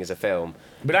exciting as a film.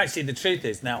 But actually, the truth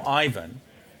is, now Ivan,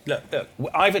 look,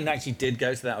 Ivan actually did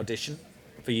go to that audition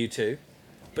for U2,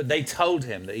 but they told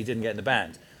him that he didn't get in the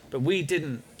band. But we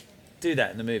didn't do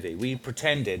that in the movie. We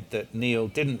pretended that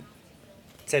Neil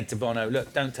said to Bono,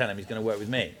 "Look, don't tell him he's going to work with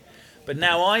me." But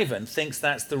now Ivan thinks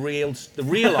that's the real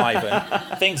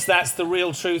Ivan thinks that's the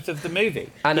real truth of the movie.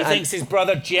 He thinks his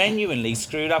brother genuinely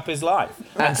screwed up his life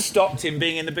and stopped him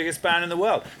being in the biggest band in the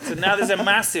world. So now there's a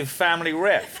massive family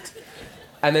rift.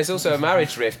 And there's also a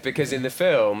marriage rift, because in the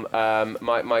film,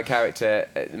 my character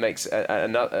makes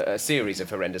a series of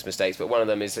horrendous mistakes, but one of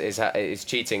them is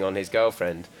cheating on his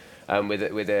girlfriend. With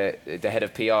the head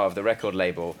of PR of the record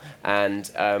label, and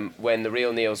when the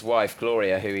real Neil's wife,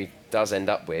 Gloria, who he does end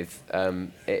up with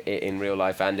in real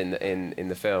life and in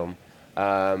the film,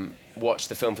 watched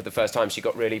the film for the first time, she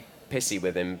got really pissy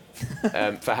with him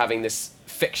for having this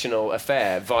fictional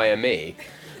affair via me.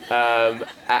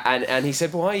 And he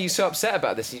said, "Why are you so upset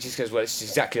about this?" He just goes, "Well, it's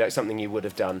exactly like something you would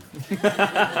have done."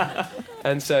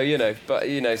 And so,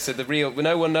 so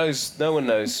no one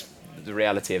knows the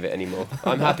reality of it anymore.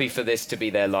 I'm happy for this to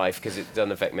be their life because it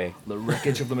doesn't affect me. The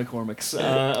wreckage of the McCormicks.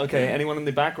 Okay, anyone in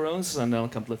the back rows? And I'll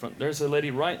come to the front. There's a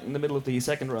lady right in the middle of the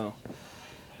second row.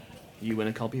 You win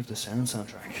a copy of the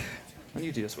soundtrack. And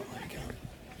you do as well.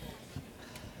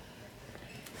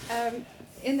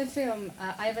 In the film,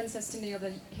 Ivan says to Neil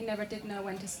that he never did know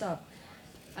when to stop.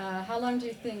 How long do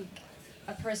you think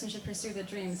a person should pursue their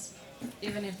dreams,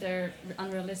 even if they're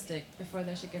unrealistic, before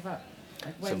they should give up?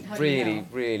 Like It's a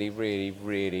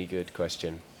really good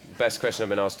question. Best question I've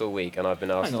been asked all week, and I've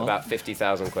been asked about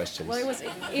 50,000 questions. Well, it was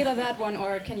either that one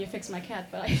or can you fix my cat?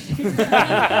 But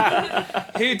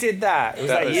Who did that? Was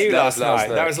that you last night?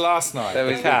 That was last night. That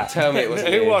was cat. Tell me it wasn't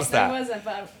Who you. was that? I wasn't,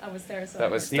 but I was there. So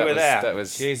You were there. That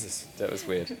was Jesus. That was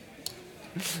weird.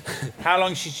 How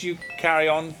long should you carry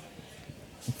on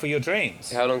for your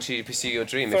dreams? How long should you pursue your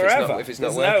dream Forever. if it's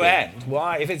not There's working? no end.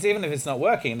 Why? Even if it's not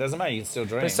working, it doesn't matter. You can still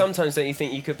dream. But sometimes don't you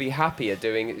think you could be happier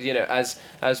doing,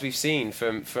 as we've seen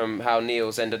from how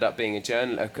Neil's ended up being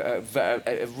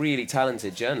a really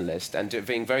talented journalist and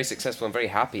being very successful and very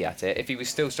happy at it. If he was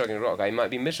still struggling with rock guy, he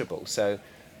might be miserable. So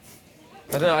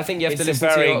I don't know. I think you have to listen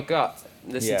to your gut,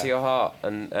 listen to your heart,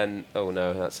 and oh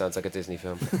no, that sounds like a Disney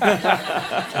film.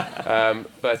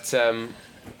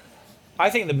 I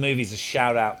think the movie's a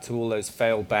shout out to all those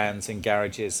failed bands in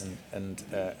garages and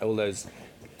all those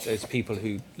people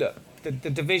who look.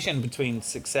 The division between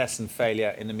success and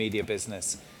failure in the media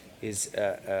business is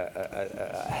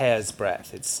a hair's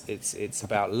breadth. It's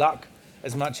about luck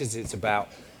as much as it's about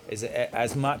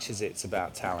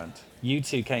talent.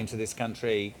 U2 came to this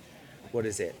country,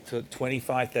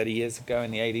 25, 30 years ago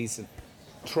in the 80s,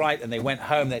 and they went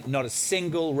home. That not a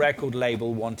single record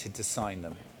label wanted to sign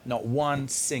them. Not one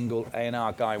single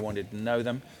A&R guy wanted to know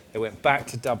them. They went back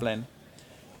to Dublin.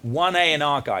 One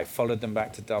A&R guy followed them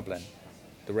back to Dublin.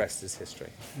 The rest is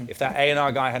history. If that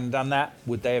A&R guy hadn't done that,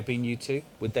 would they have been U2?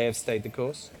 Would they have stayed the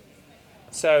course?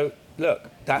 So,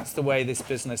 look, that's the way this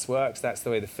business works. That's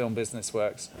the way the film business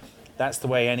works. That's the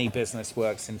way any business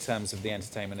works in terms of the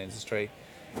entertainment industry.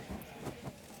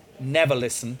 Never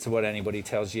listen to what anybody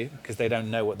tells you because they don't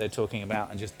know what they're talking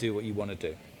about, and just do what you want to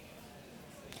do.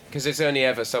 Because it's only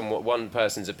ever somewhat one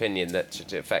person's opinion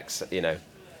that affects,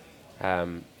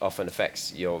 often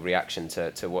affects your reaction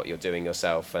to what you're doing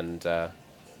yourself, and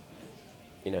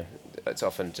it's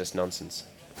often just nonsense.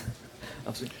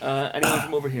 Absolutely. Anyone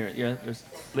from over here? Yeah, there's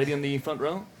a lady in the front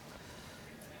row.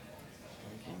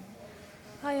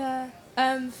 Hiya.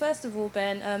 First of all,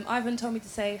 Ben, Ivan told me to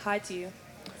say hi to you.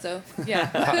 So, yeah.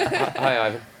 Hi,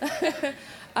 Ivan.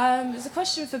 There's a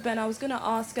question for Ben. I was going to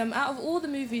ask, out of all the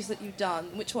movies that you've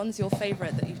done, which one's your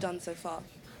favourite that you've done so far?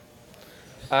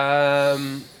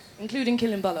 Including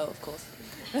Kilimbolo, of course.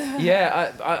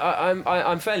 Yeah,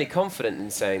 I'm fairly confident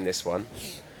in saying this one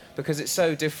because it's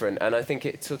so different, and I think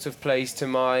it sort of plays to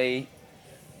my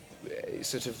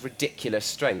sort of ridiculous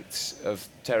strengths of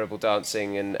terrible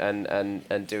dancing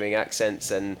and doing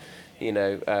accents and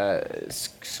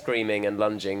screaming and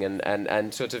lunging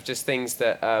and sort of just things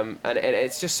that and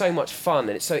it's just so much fun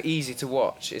and it's so easy to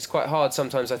watch. It's quite hard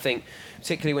sometimes, I think,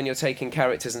 particularly when you're taking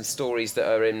characters and stories that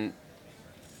are in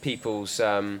people's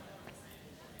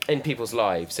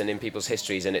lives and in people's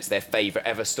histories, and it's their favourite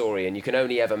ever story, and you can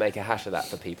only ever make a hash of that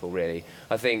for people, really.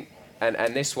 I think,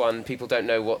 and this one, people don't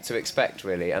know what to expect,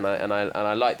 really, and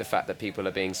I like the fact that people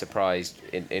are being surprised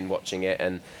in watching it,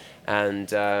 and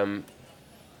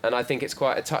I think it's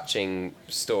quite a touching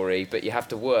story, but you have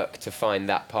to work to find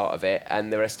that part of it,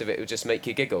 and the rest of it will just make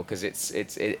you giggle because it's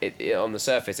on the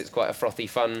surface it's quite a frothy,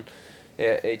 fun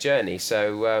journey.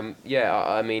 So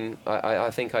I mean, I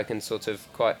think I can sort of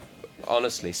quite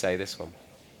honestly say this one.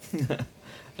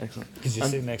 Excellent. Because you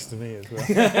sit next to me as well.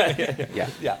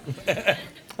 Yeah.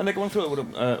 And like, I want to throw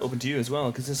it open to you as well,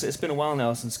 because it's been a while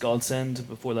now since Godsend.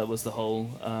 Before that was the whole.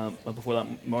 Before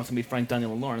that, Martha meet Frank,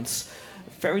 Daniel, and Lawrence.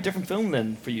 Very different film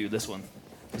then for you. This one.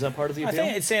 Is that part of the appeal? I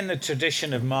think it's in the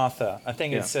tradition of Martha. I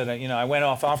think it's I went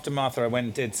off after Martha. I went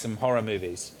and did some horror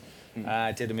movies.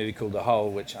 I did a movie called The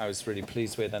Hole, which I was really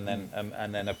pleased with, and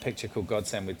then a picture called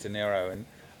Godsend with De Niro, and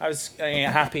I was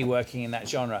happy working in that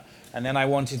genre. And then I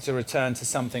wanted to return to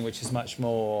something which is much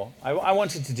more. I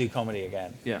wanted to do comedy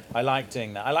again. Yeah. I like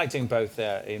doing that. I like doing both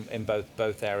in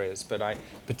both areas, but I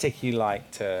particularly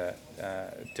liked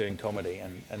doing comedy.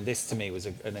 And this to me was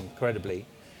an incredibly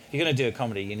you're going to do a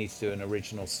comedy, you need to do an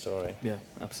original story. Yeah,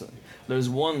 absolutely. There's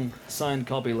one signed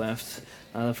copy left.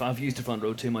 I've used the front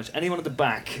row too much. Anyone at the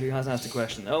back who has asked a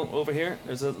question? Oh, over here.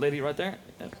 There's a lady right there.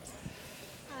 Yeah.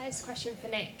 Hi, it's a question for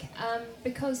Nick.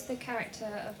 Because the character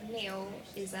of Neil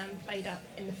is played up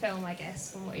in the film, I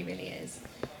guess, from what he really is.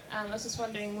 I was just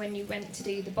wondering when you went to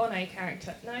do the Bono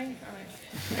character. No, all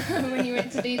right. When you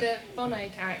went to do the Bono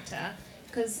character,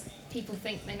 because people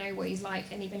think they know what he's like,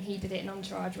 and even he did it in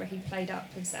Entourage where he played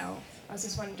up himself. I was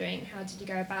just wondering, how did you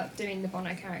go about doing the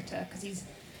Bono character? Because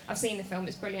I've seen the film,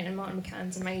 it's brilliant, and Martin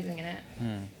McCann's amazing in it.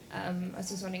 I was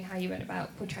just wondering how you went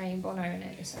about portraying Bono in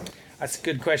it yourself. That's a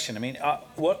good question. I mean,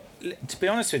 to be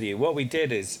honest with you, what we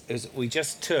did is we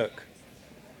just took.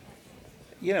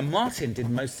 Martin did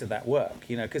most of that work.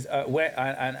 Because I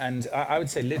would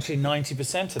say literally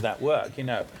 90% of that work.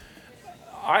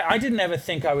 I didn't ever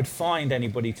think I would find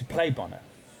anybody to play Bono,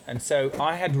 and so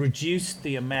I had reduced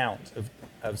the amount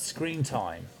of screen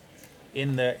time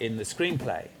in the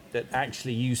screenplay that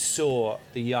actually you saw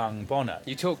the young Bono.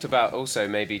 You talked about also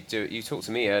you talked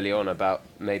to me early on about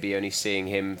maybe only seeing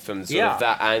him from sort of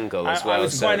that angle as well. I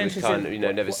was quite interested. Kind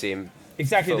of, never see him.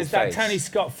 Exactly. There's that face. Tony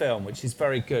Scott film which is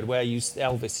very good where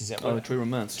Elvis is in. Oh, True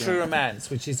Romance. True Romance,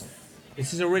 which is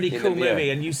a really cool movie,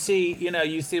 and you see the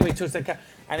way he talks like,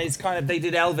 and it's kind of they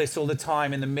did Elvis all the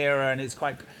time in the mirror, and it's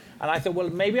quite. And I thought, well,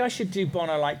 maybe I should do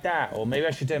Bono like that, or maybe I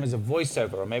should do him as a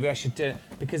voiceover, or maybe I should do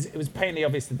because it was painfully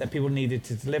obvious that people needed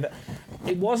to deliver.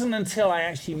 It wasn't until I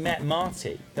actually met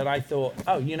Marty that I thought,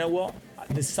 oh, you know what?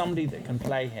 There's somebody that can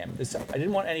play him. I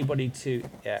didn't want anybody to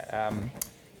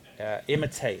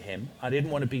imitate him. I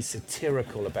didn't want to be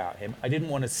satirical about him. I didn't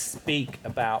want to speak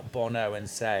about Bono and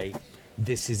say,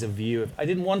 this is a view of. I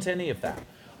didn't want any of that.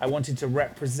 I wanted to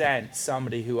represent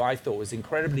somebody who I thought was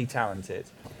incredibly talented,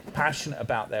 passionate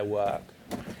about their work,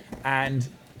 and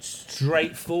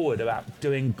straightforward about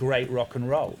doing great rock and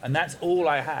roll. And that's all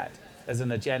I had as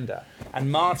an agenda.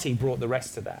 And Marty brought the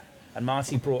rest of that. And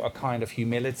Marty brought a kind of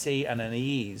humility and an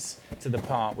ease to the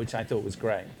part, which I thought was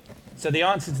great. So the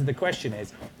answer to the question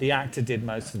is, the actor did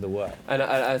most of the work. And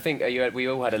I think we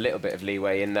all had a little bit of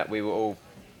leeway in that we were all,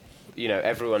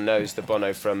 everyone knows the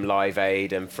Bono from Live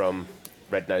Aid and from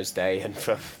Red Nose Day and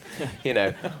from, we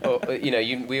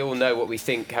all know what we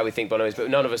think, how we think Bono is, but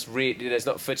none of us really. There's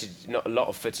not a lot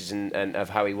of footage of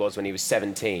how he was when he was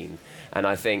 17. And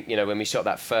I think when we shot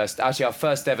that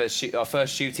our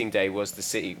first shooting day was the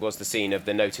scene of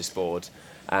the notice board,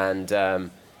 and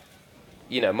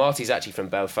Marty's actually from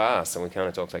Belfast, and we kind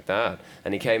of talked like that.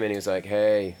 And he came in, he was like,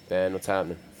 "Hey Ben, what's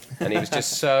happening?" And he was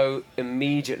just so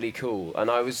immediately cool, and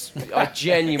I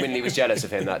genuinely was jealous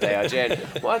of him that day.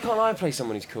 Why can't I play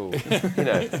someone who's cool?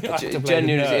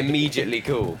 Genuinely immediately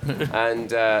cool,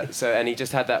 and and he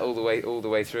just had that all the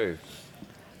way through.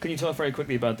 Can you talk very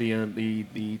quickly about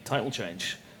the title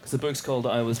change? Because the book's called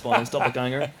I Was Bono's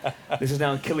Doppelganger. This is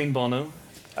now Killing Bono.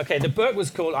 Okay, the book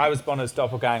was called I Was Bono's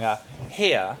Doppelganger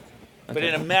here. But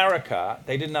in America,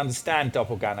 they didn't understand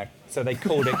doppelganger, so they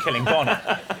called it Killing Bono.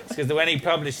 It's because when he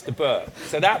published the book.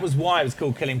 So that was why it was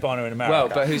called Killing Bono in America. Well,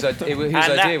 but whose idea was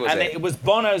it? And it was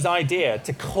Bono's idea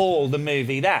to call the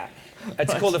movie that.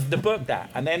 To call the book that.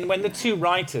 And then when the two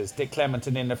writers, Dick Clement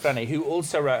and Nina Frenny, who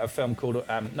also wrote a film called,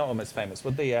 not Almost Famous,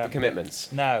 what the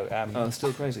Commitments. No.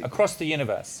 Still Crazy. Across the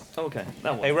Universe. Oh, okay,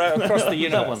 that one. They wrote Across the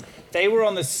Universe. That one. They were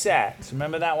on the set,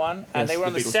 remember that one? And yes, they were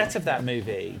on the set song. of that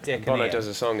movie, Dick and Bono Ian. does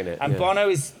a song in it. And Bono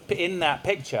is in that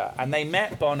picture, and they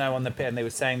met Bono on the pit, and they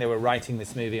were saying they were writing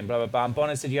this movie and blah, blah, blah. And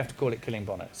Bono said, you have to call it Killing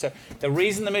Bono. So the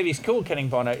reason the movie's called Killing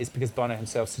Bono is because Bono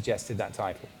himself suggested that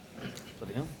title.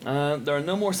 There are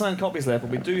no more signed copies left, but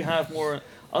we do have more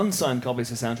unsigned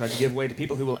copies of the soundtrack to give away to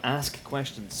people who will ask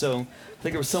questions. So I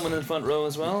think there was someone in the front row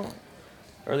as well.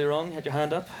 Earlier on, you had your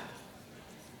hand up.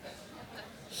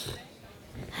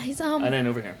 And then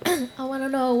over here. I want to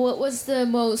know, what was the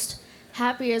most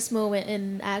happiest moment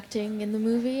in acting in the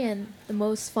movie and the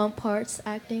most fun parts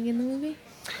acting in the movie?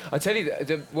 I tell you,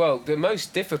 the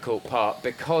most difficult part,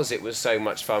 because it was so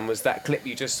much fun, was that clip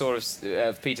you just saw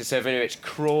of Peter Serafinowicz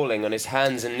crawling on his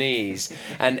hands and knees,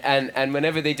 and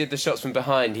whenever they did the shots from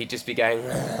behind, he'd just be going,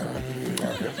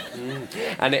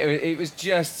 and it was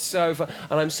just so fun,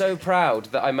 and I'm so proud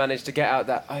that I managed to get out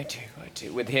that I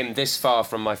do with him this far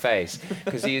from my face,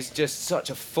 because he is just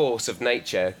such a force of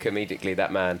nature comedically,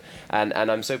 that man, and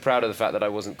I'm so proud of the fact that I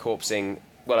wasn't corpsing.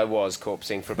 Well, I was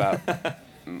corpsing for about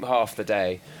half the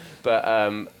day, but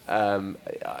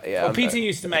well, Peter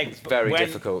used to make very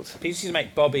difficult. Peter used to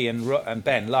make Bobby and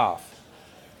Ben laugh,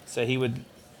 so he would.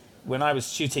 When I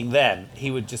was shooting them,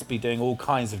 he would just be doing all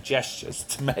kinds of gestures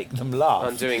to make them laugh.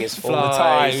 And doing his all the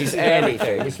time, flies,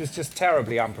 anything, which was just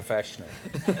terribly unprofessional.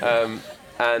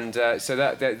 And so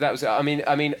that was. I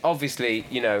mean, obviously,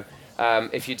 you know,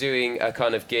 if you're doing a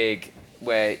kind of gig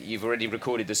where you've already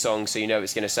recorded the song, so you know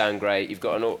it's going to sound great. You've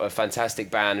got a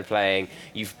fantastic band playing.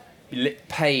 You've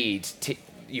paid.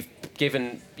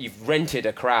 You've rented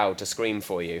a crowd to scream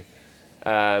for you.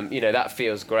 You know, that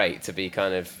feels great to be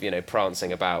kind of, you know,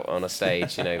 prancing about on a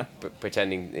stage, you know,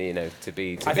 pretending, you know, to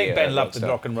be. I think Ben loved the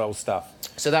rock and roll stuff.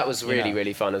 So that was really,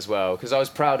 really fun as well, because I was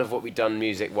proud of what we'd done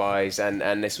music-wise,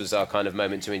 and this was our kind of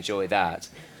moment to enjoy that.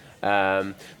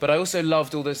 But I also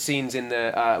loved all the scenes in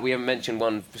the... we haven't mentioned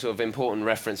one sort of important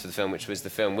reference for the film, which was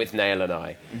the film Withnail and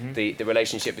I. Mhm. The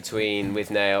relationship between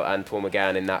Withnail and Paul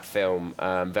McGann in that film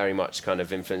very much kind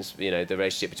of influenced, you know, the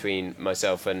relationship between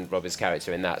myself and Robert's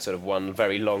character in that, sort of one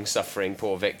very long-suffering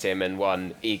poor victim and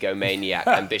one egomaniac,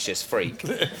 ambitious freak.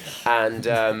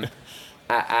 And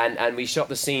we shot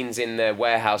the scenes in the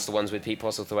warehouse, the ones with Pete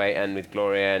Postlethwaite and with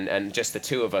Gloria, and just the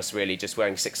two of us really, just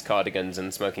wearing 6 cardigans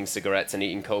and smoking cigarettes and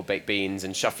eating cold baked beans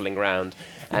and shuffling around.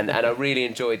 And I really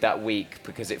enjoyed that week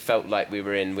because it felt like we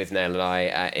were in Withnail and I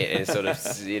in a sort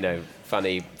of, you know,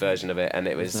 funny version of it. And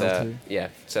it was, yeah.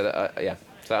 So yeah.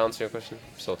 Does that answer your question?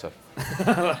 Sort of.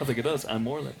 I think it does, and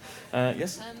more than.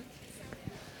 Yes?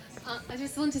 I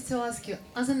just wanted to ask you,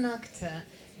 as an actor,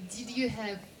 did you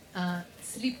have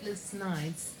sleepless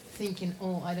nights thinking,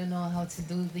 oh, I don't know how to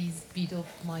do this bit of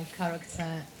my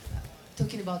character,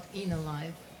 talking about inner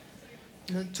life?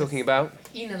 Talking about?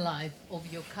 Inner life of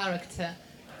your character.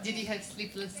 Did you have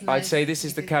sleepless nights? I'd say this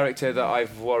is the character that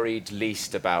I've worried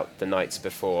least about the nights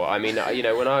before. I mean, you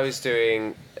know, when I was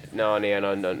doing Narnia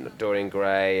and Dorian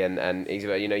Gray and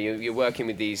you know, you're working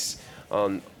with these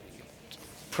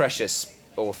precious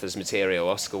authors' material,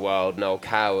 Oscar Wilde, Noel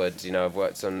Coward, you know, I've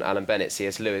worked on Alan Bennett,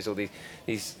 C.S. Lewis, all these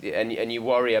and you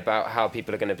worry about how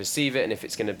people are going to perceive it and if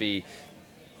it's going to be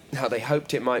how they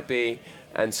hoped it might be.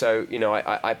 And so, you know,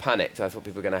 I panicked. I thought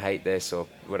people were going to hate this or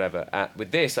whatever.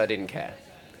 With this, I didn't care.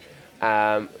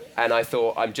 And I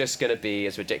thought, I'm just going to be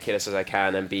as ridiculous as I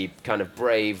can and be kind of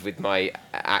brave with my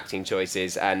acting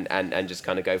choices and just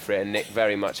kind of go for it. And Nick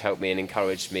very much helped me and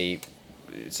encouraged me,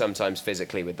 sometimes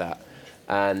physically, with that.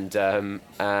 So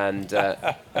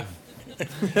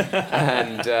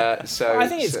I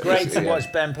think it's great to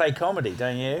watch Ben play comedy,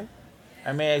 don't you?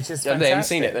 I mean, it's just fantastic. They haven't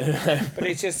seen it. But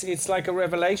it's like a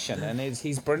revelation, and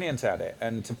he's brilliant at it.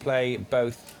 And to play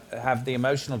both, have the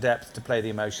emotional depth to play the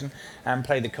emotion and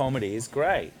play the comedy is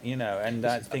great, you know. And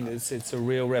I think it's a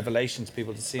real revelation to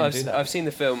people to see him do that. I've seen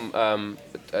the film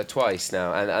twice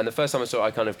now, and the first time I saw it,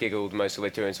 I kind of giggled most of the way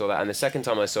through and saw that. And the second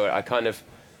time I saw it, I kind of...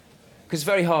 Because it's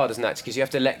very hard as an actor, because you have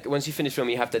to once you finish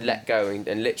filming, you have to let go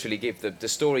and literally give the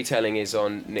storytelling is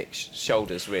on Nick's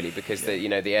shoulders, really, because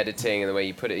the editing and the way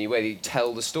you put it, the way you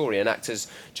tell the story. An actor's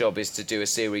job is to do a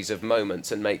series of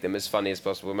moments and make them as funny as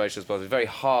possible, emotional as possible. It's very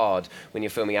hard when you're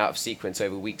filming out of sequence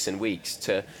over weeks and weeks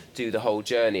to do the whole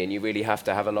journey, and you really have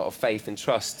to have a lot of faith and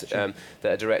trust that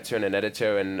a director and an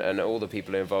editor and all the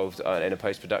people involved in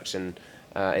post-production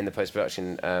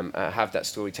have that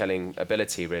storytelling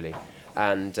ability, really.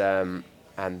 And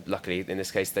luckily, in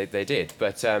this case, they did.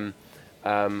 But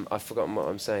I've forgotten what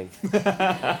I'm saying. What am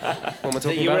I talking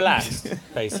about? You relaxed,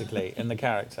 basically, in the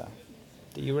character.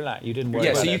 That you relaxed. You didn't worry.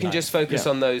 Yeah, about so you it can just focus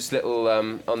on those little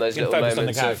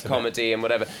moments of comedy and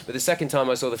whatever. But the second time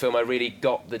I saw the film, I really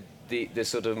got the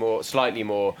sort of slightly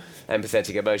more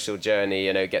empathetic, emotional journey.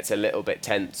 You know, gets a little bit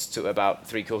tense to about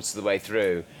 3/4 of the way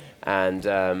through, and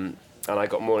I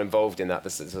got more involved in that the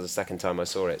second time I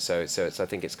saw it. So I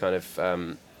think it's kind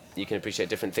of you can appreciate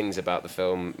different things about the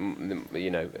film, you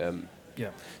know.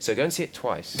 Yeah. So go and see it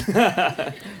twice.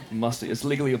 Must. It's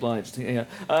legally obliged. Yeah.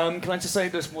 Can I just say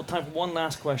there's time for one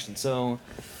last question? So,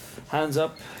 hands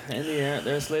up in the air.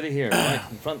 There's a lady here, right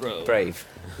in front row. Brave.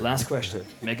 Last question.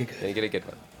 Make it good. You get a good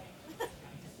one.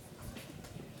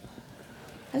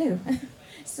 Hello.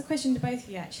 It's a question to both of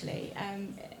you, actually.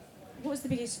 What was the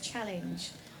biggest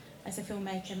challenge as a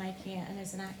filmmaker making it and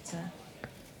as an actor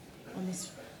on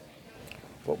this?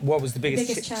 What was the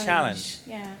biggest challenge?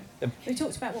 Yeah. We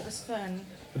talked about what was fun.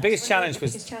 The biggest challenge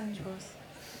was... The biggest challenge was...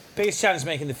 biggest challenge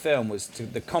making the film was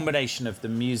the combination of the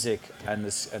music and the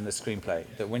screenplay.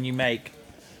 That when you make...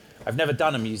 I've never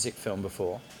done a music film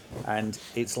before, and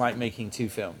it's like making 2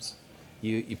 films.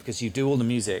 Because you do all the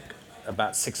music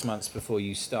about 6 months before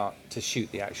you start to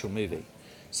shoot the actual movie.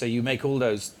 So you make all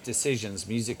those decisions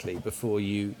musically before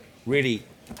you really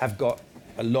have got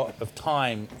a lot of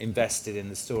time invested in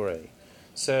the story.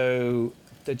 So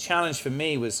the challenge for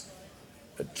me was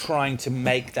trying to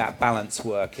make that balance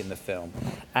work in the film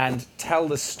and tell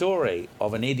the story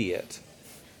of an idiot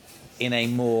in a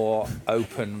more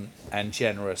open and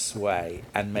generous way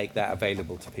and make that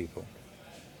available to people.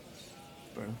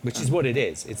 fair enough. Which is what it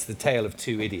is. It's the tale of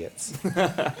two idiots.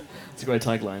 It's a great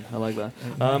tagline. I like that.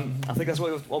 I think that's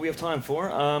what we have time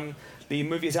for. The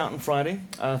movie is out on Friday.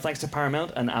 Thanks to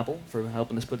Paramount and Apple for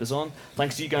helping us put this on.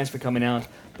 Thanks to you guys for coming out.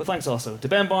 But thanks also to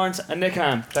Ben Barnes and Nick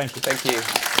Ham. Thank you. Thank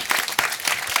you.